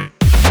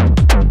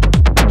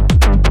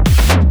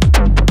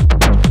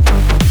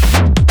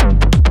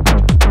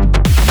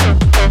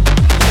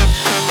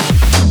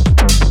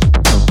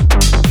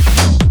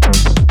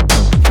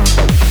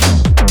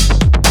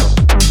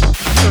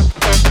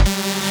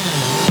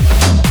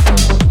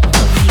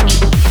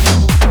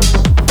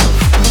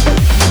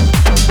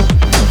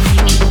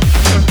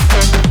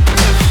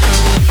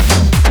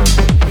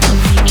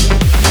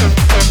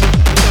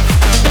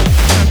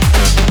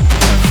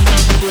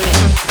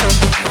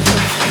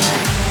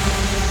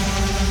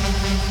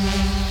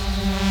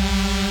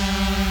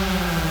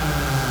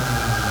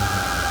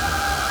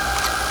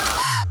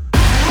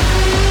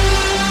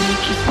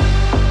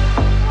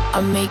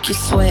 Make you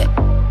sweat.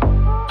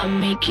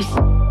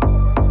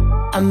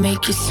 I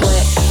make you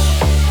sweat.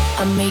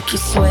 I make you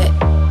sweat.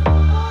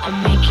 I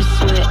make you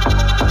sweat.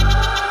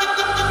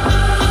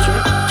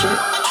 Drip, drip,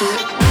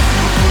 drip.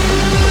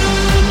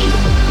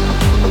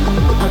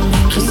 I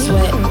make you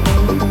sweat.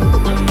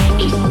 I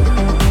make you.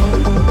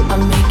 I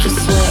make you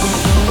sweat.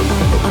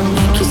 I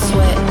make you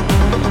sweat.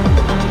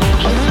 I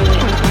make you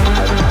sweat.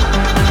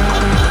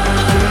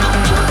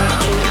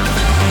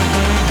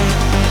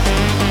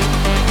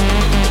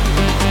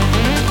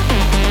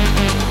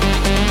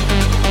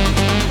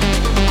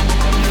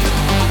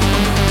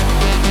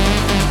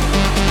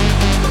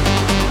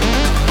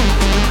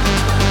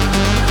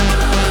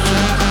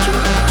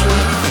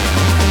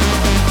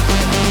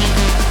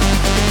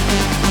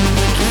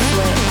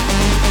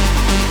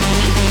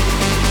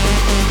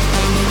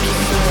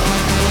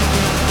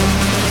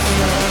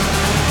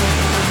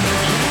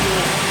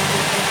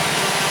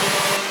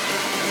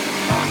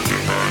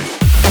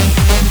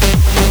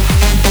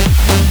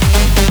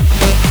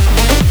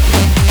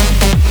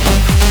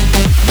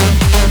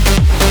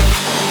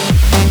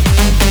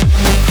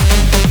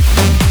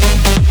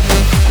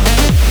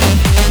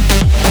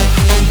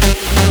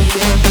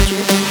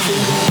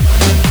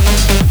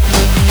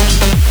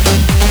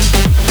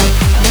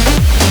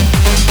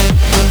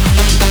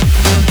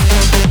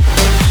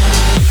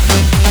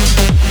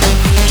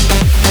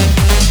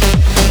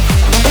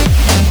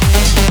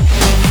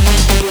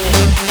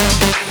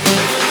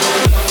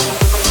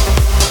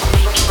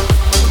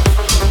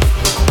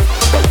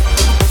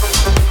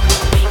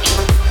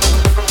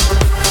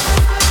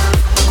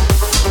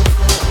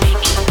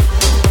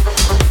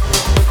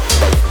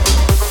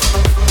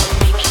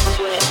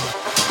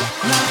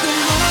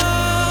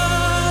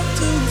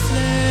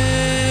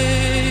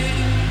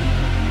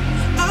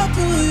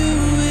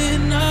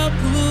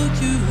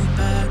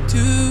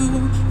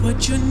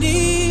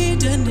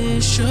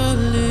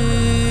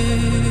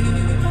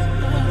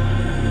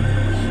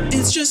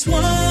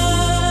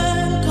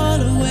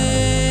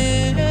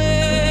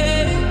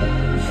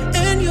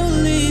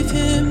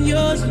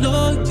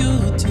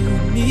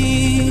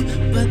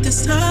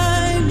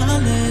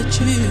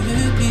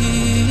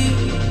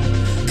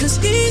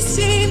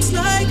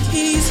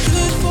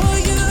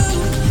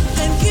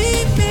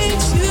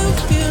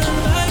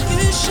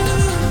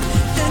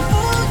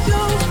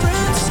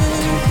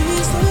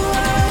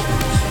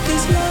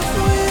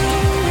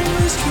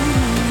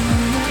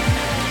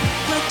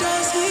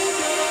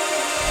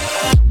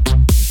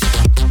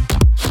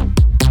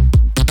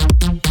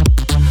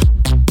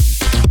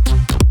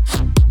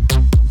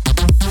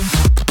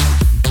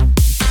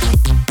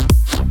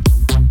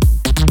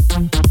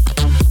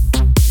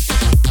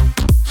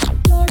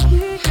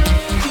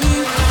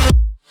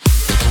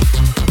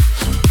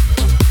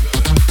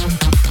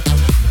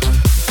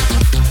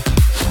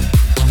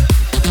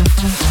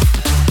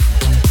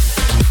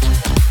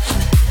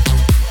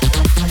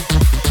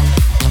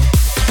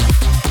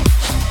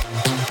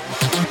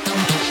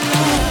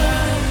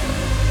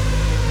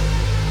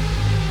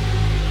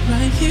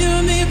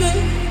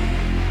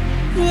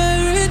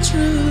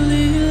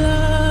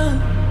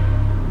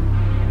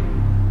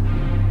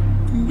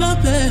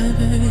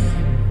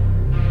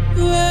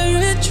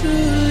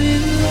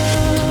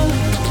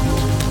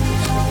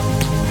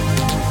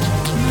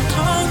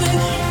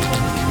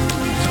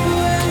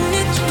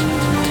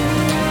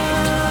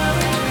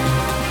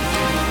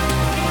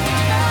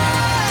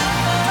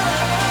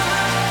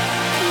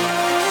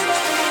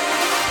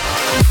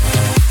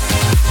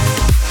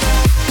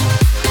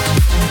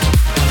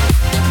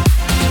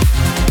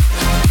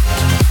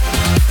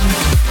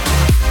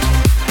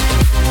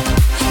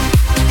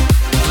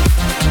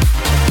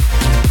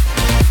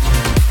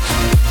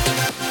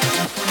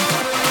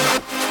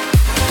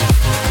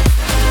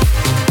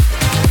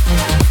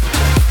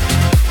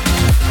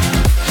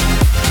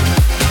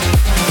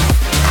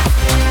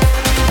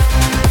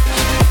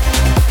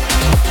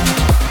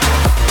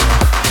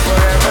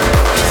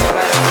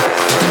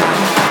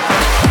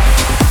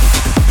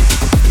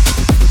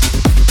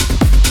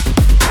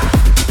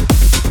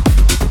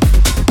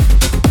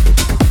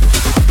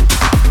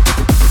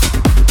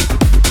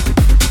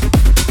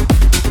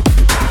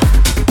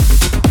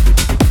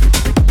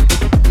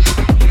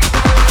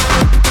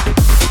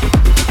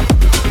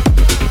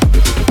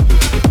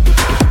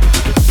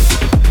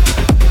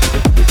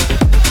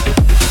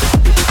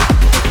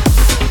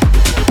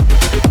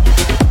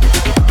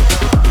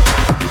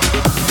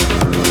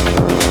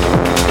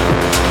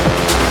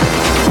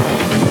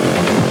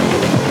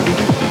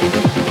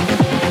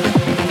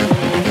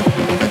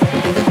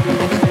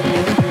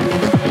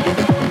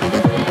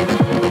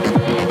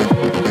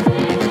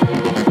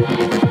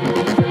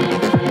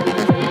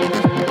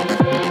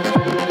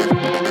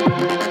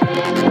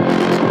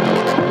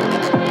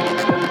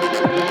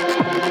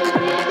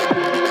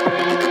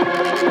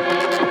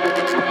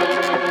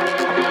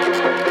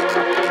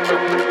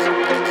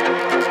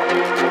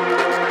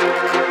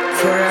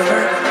 Forever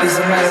is a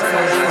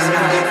metaphor for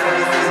now.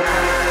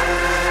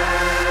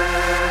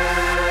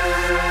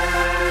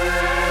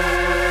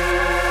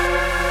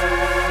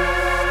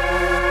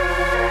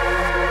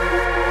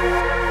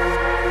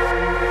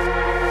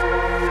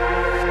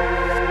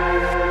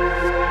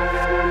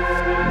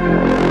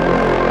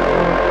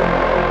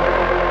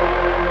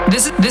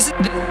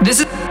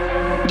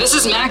 This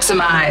is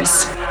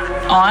Maxximize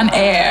On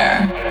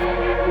Air.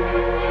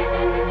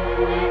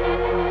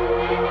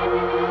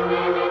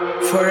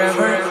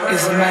 Forever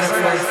is a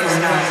metaphor for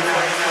now.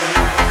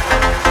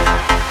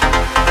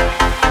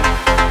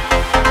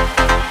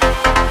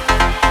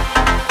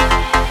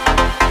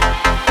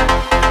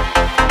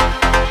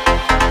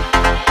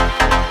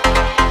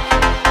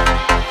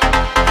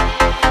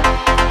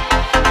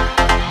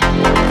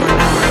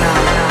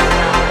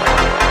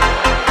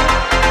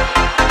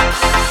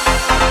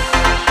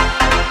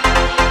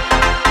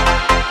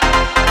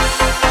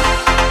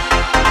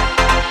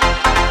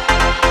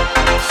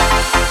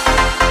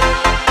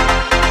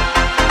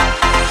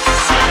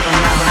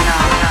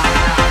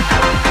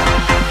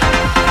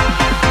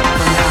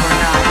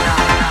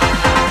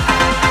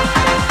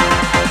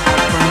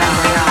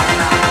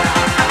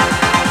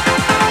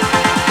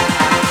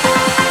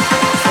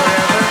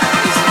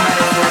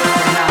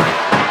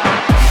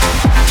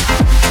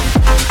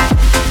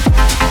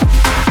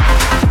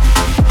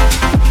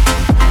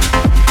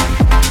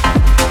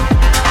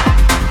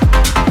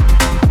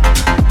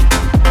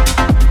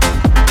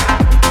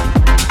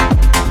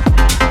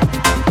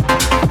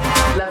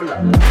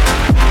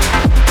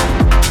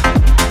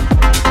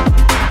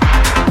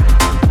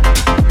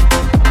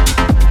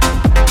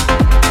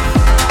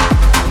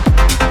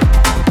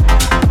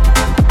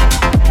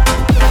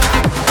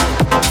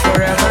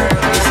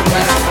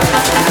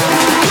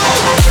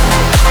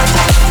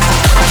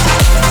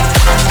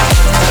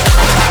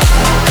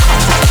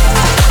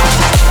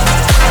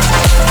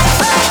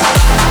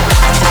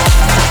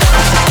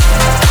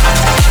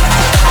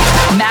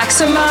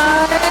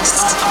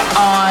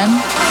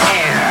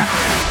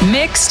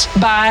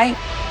 By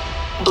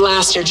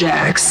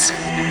Blasterjaxx.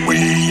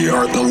 We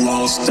are the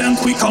lost and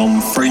we come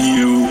for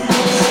you.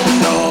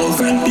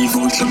 Love and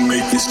devotion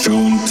make this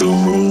tune to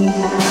rule.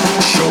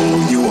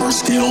 Show your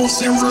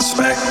skills and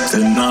respect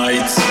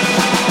tonight.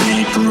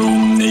 Big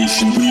Room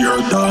Nation, we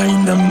are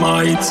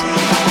dynamite.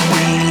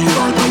 We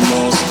are the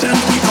lost and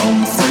we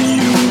come for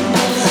you.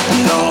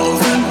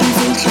 Love and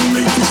devotion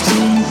make this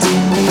tune to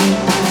rule.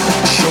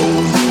 Show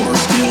your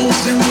skills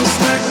and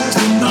respect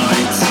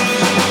tonight.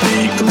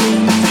 Big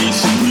Room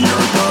Nation, we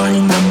are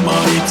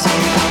dynamite.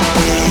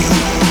 We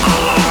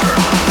are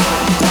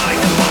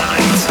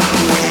dynamite.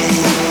 We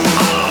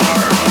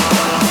are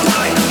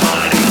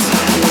dynamite.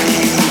 We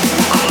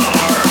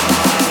are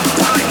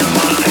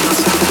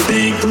dynamite.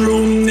 Big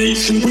Room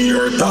Nation, we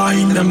are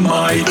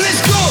dynamite.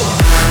 Let's go!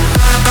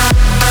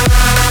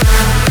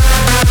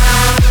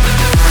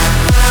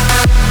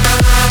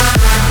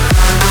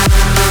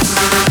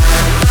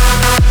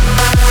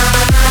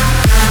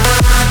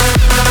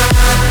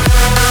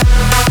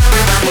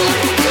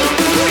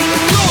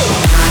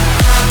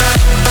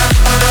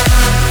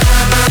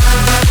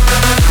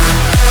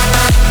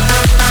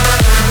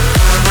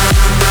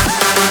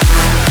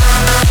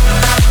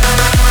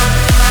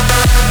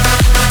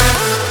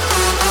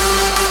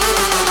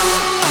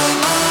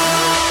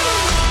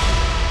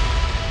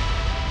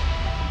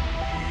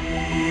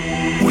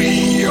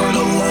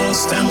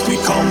 And we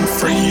come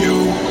for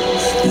you.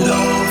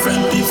 Love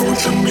and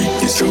devotion make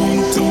this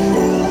tune to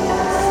rule.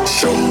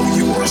 Show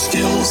your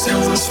skills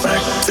and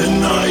respect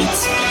tonight.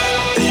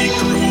 Big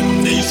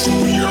Room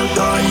Nation, we are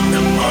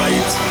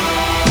dynamite.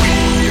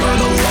 We are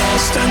the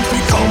lost and we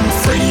come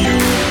for you.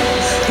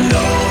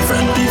 Love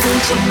and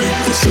devotion make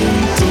this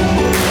tune to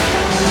rule.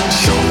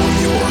 Show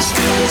your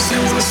skills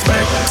and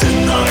respect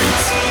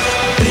tonight.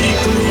 Big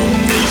Room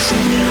Nation,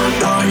 we are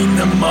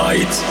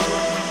dynamite.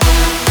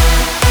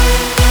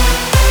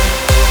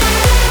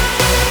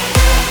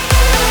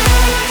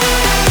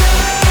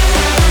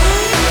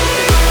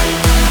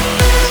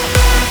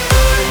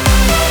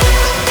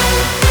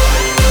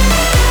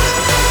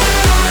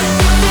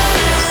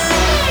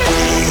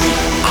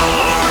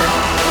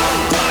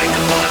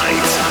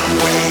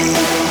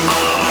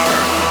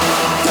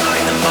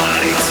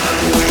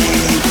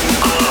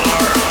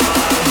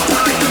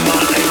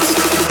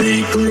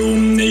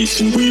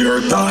 We are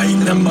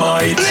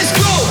dynamite. Let's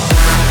go!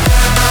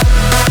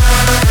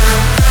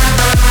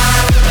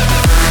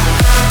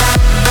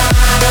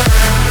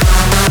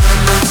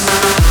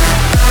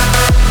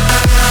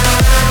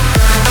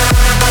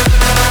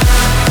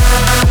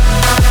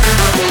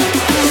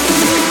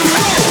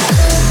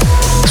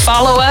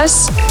 Follow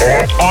us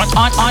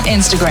on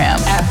Instagram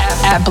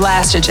at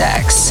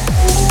Blasterjaxx.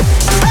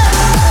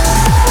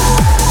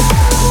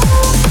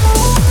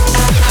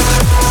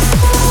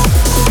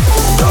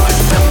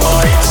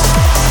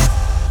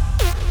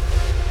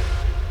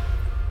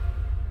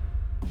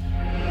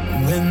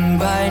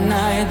 By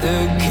night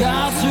the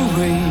gods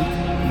awake,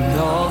 and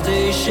all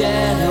day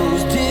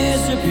shadows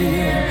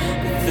disappear.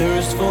 The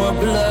thirst for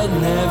blood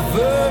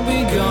never be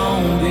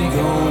gone, be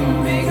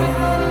gone, be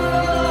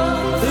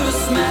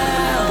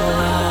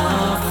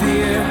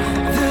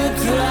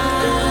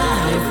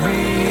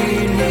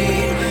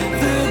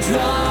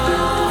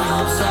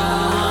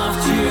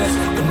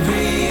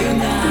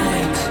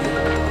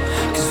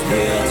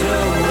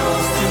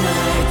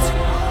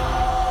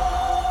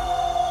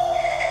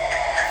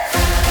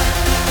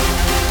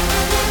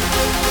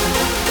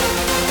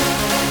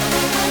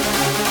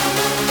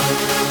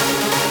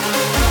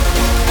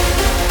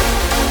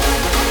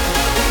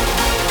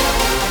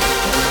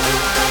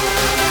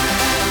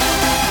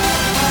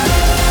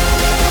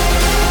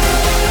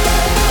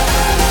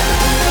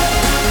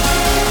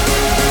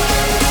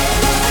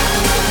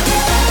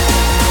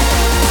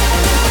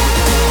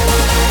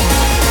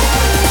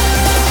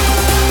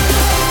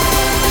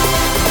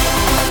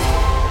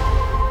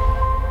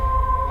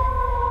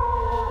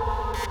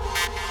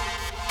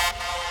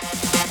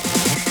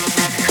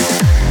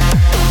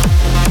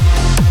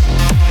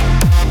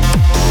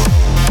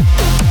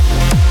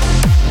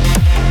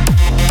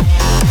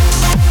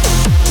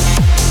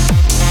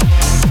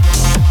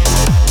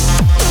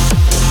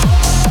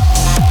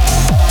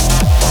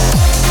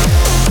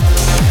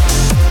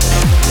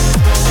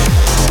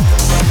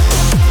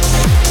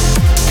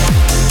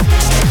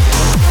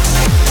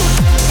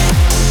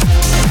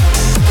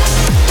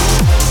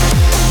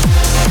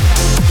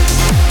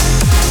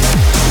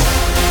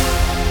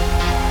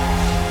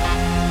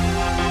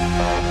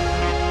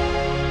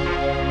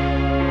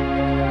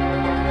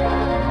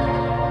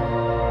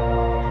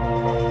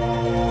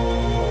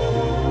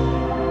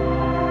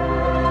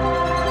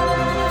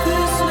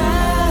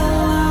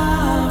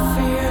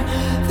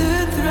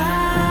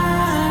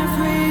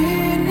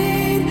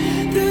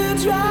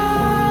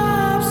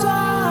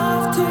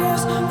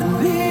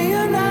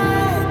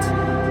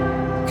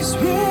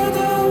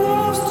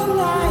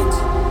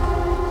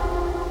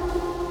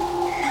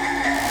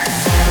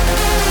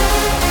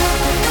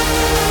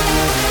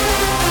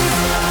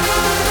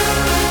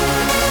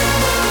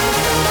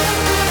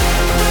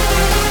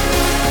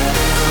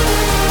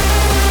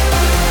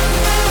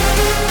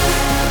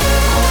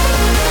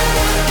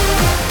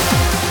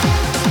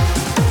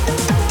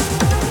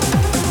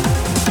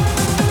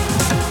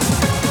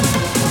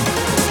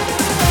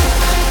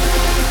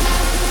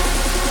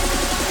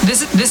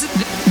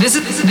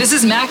This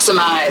is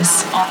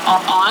Maxximize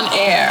on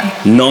Air.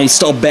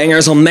 Non-stop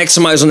bangers on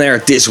Maxximize On Air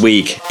this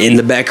week. In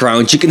the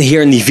background you can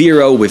hear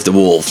Niviro with The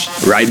Wolves.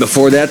 Right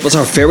before that was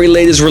our very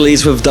latest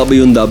release with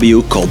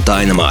W&W called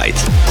Dynamite.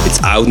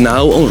 It's out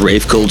now on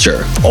Rave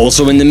Culture.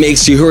 Also in the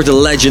mix you heard the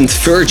legend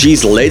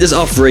Fergie's latest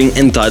offering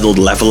entitled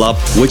Level Up,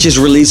 which is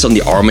released on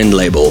the Armin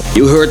label.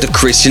 You heard the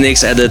Christian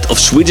X edit of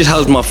Swedish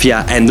House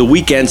Mafia and The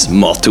Weeknd's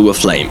Moth to a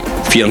Flame.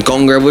 Fion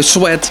Conger with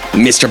Sweat,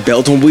 Mr.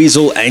 Belton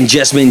Weasel and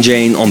Jasmine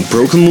Jane on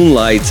Broken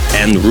Moonlight,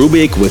 and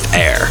Rubik with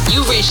Air.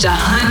 You reached 100%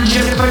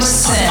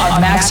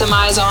 on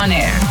Maxximize On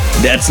Air.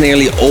 That's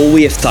nearly all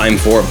we have time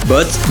for,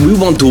 but we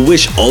want to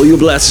wish all you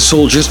Blaster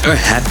soldiers a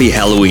happy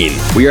Halloween.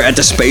 We are at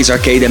the Space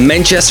Arcade in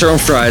Manchester on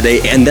Friday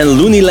and then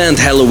Looneyland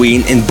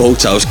Halloween in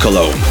Boathouse,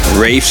 Cologne.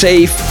 Rave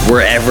safe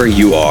wherever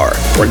you are.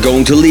 We're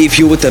going to leave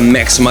you with the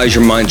Maxximize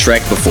Your Mind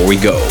track before we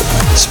go.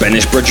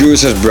 Spanish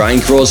producers Brian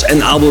Cross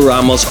and Abel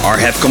Ramos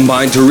have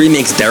combined to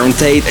remix Darren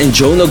Tate and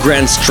Jono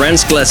Grant's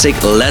trance classic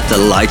Let the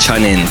Light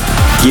Shine In,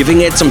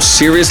 giving it some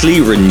seriously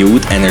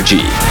renewed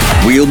energy.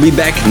 We'll be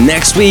back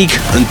next week.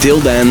 Until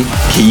then,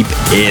 keep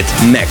it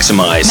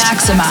maximized.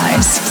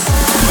 Maxximize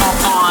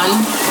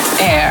on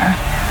Air.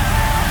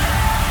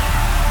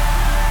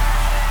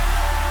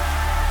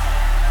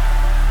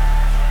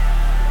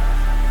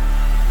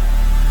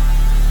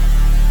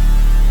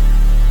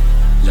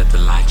 Let the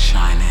light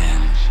shine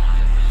in.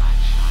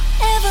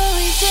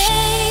 Every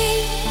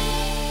day,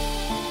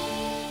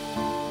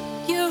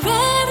 you're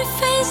every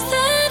face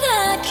that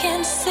I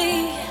can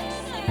see.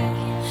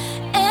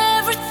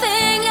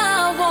 Everything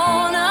I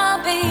wanna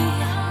be.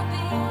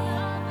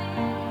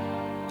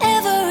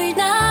 Every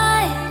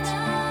night,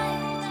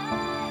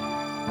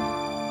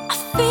 I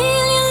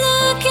feel you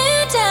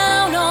looking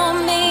down on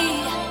me,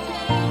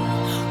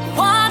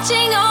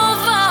 watching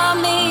over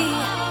me.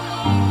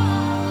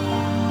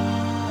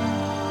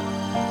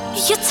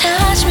 You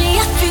touch me,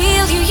 I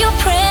feel you, your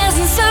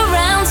presence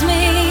surrounds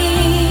me.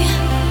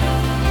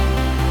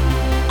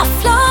 I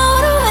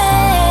float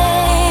away.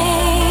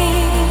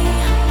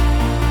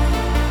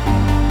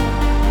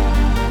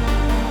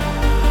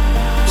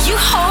 You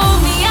hold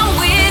me, I'm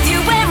with you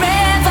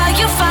wherever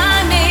you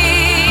find me.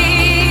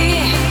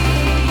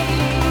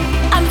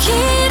 I'm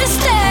here to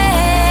stay.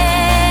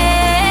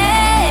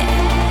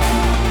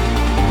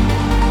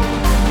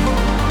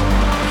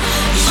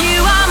 You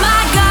are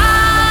my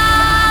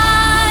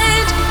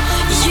God.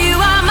 You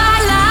are my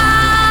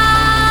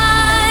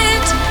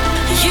light.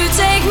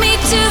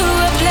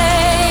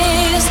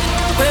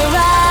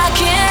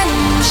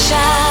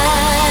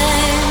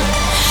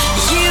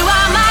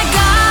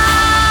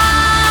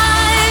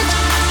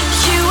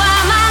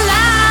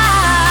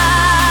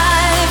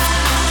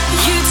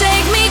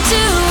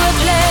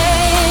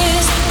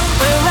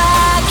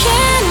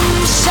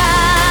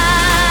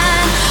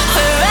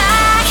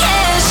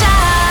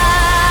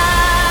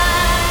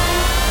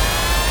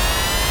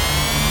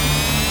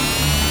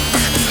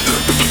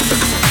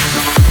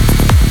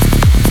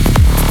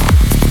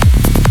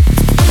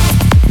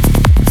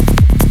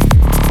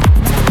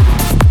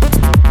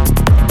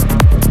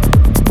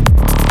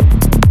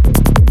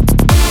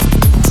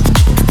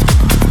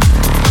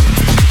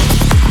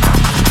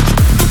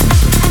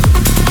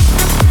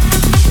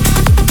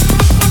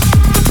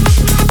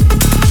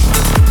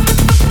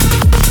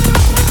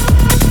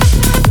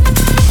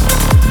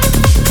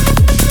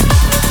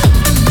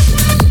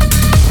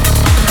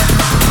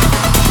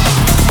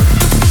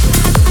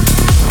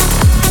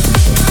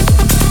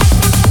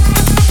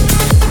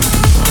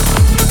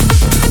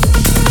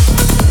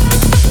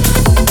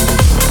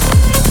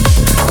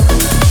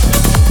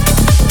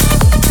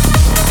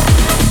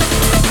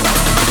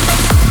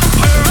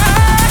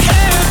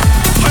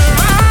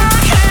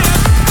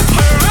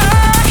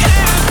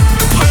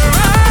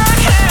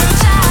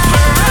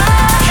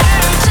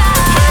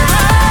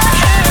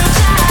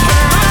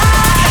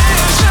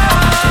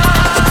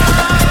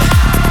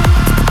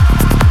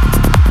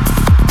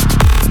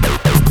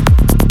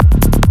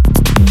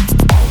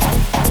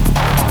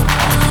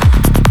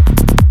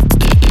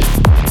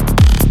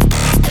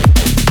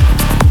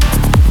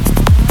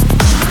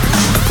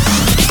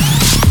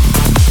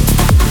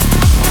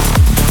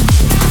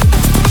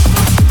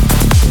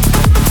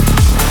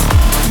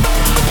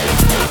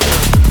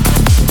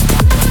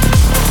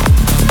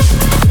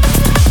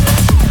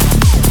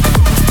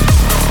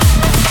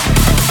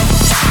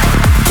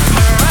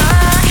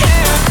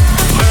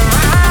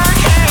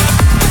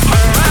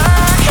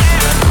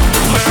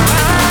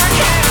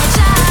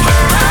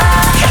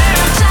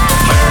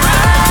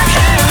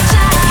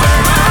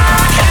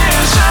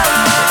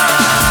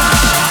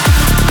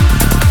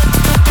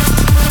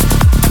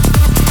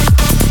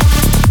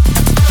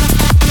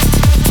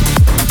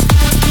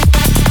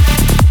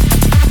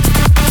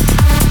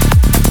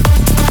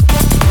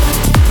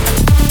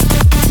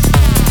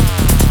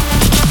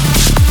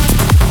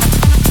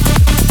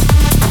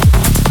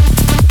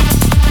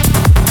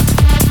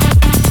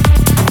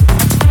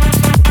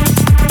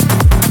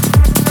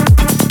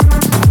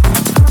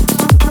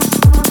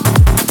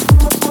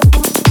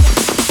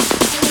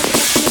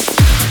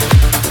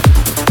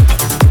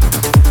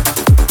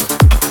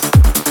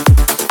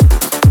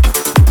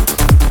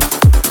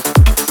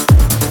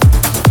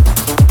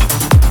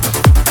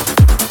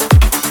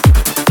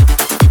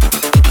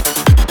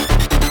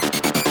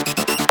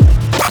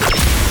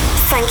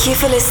 Thank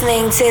you for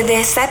listening to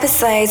this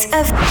episode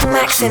of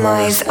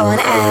Maxximize On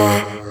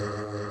Air.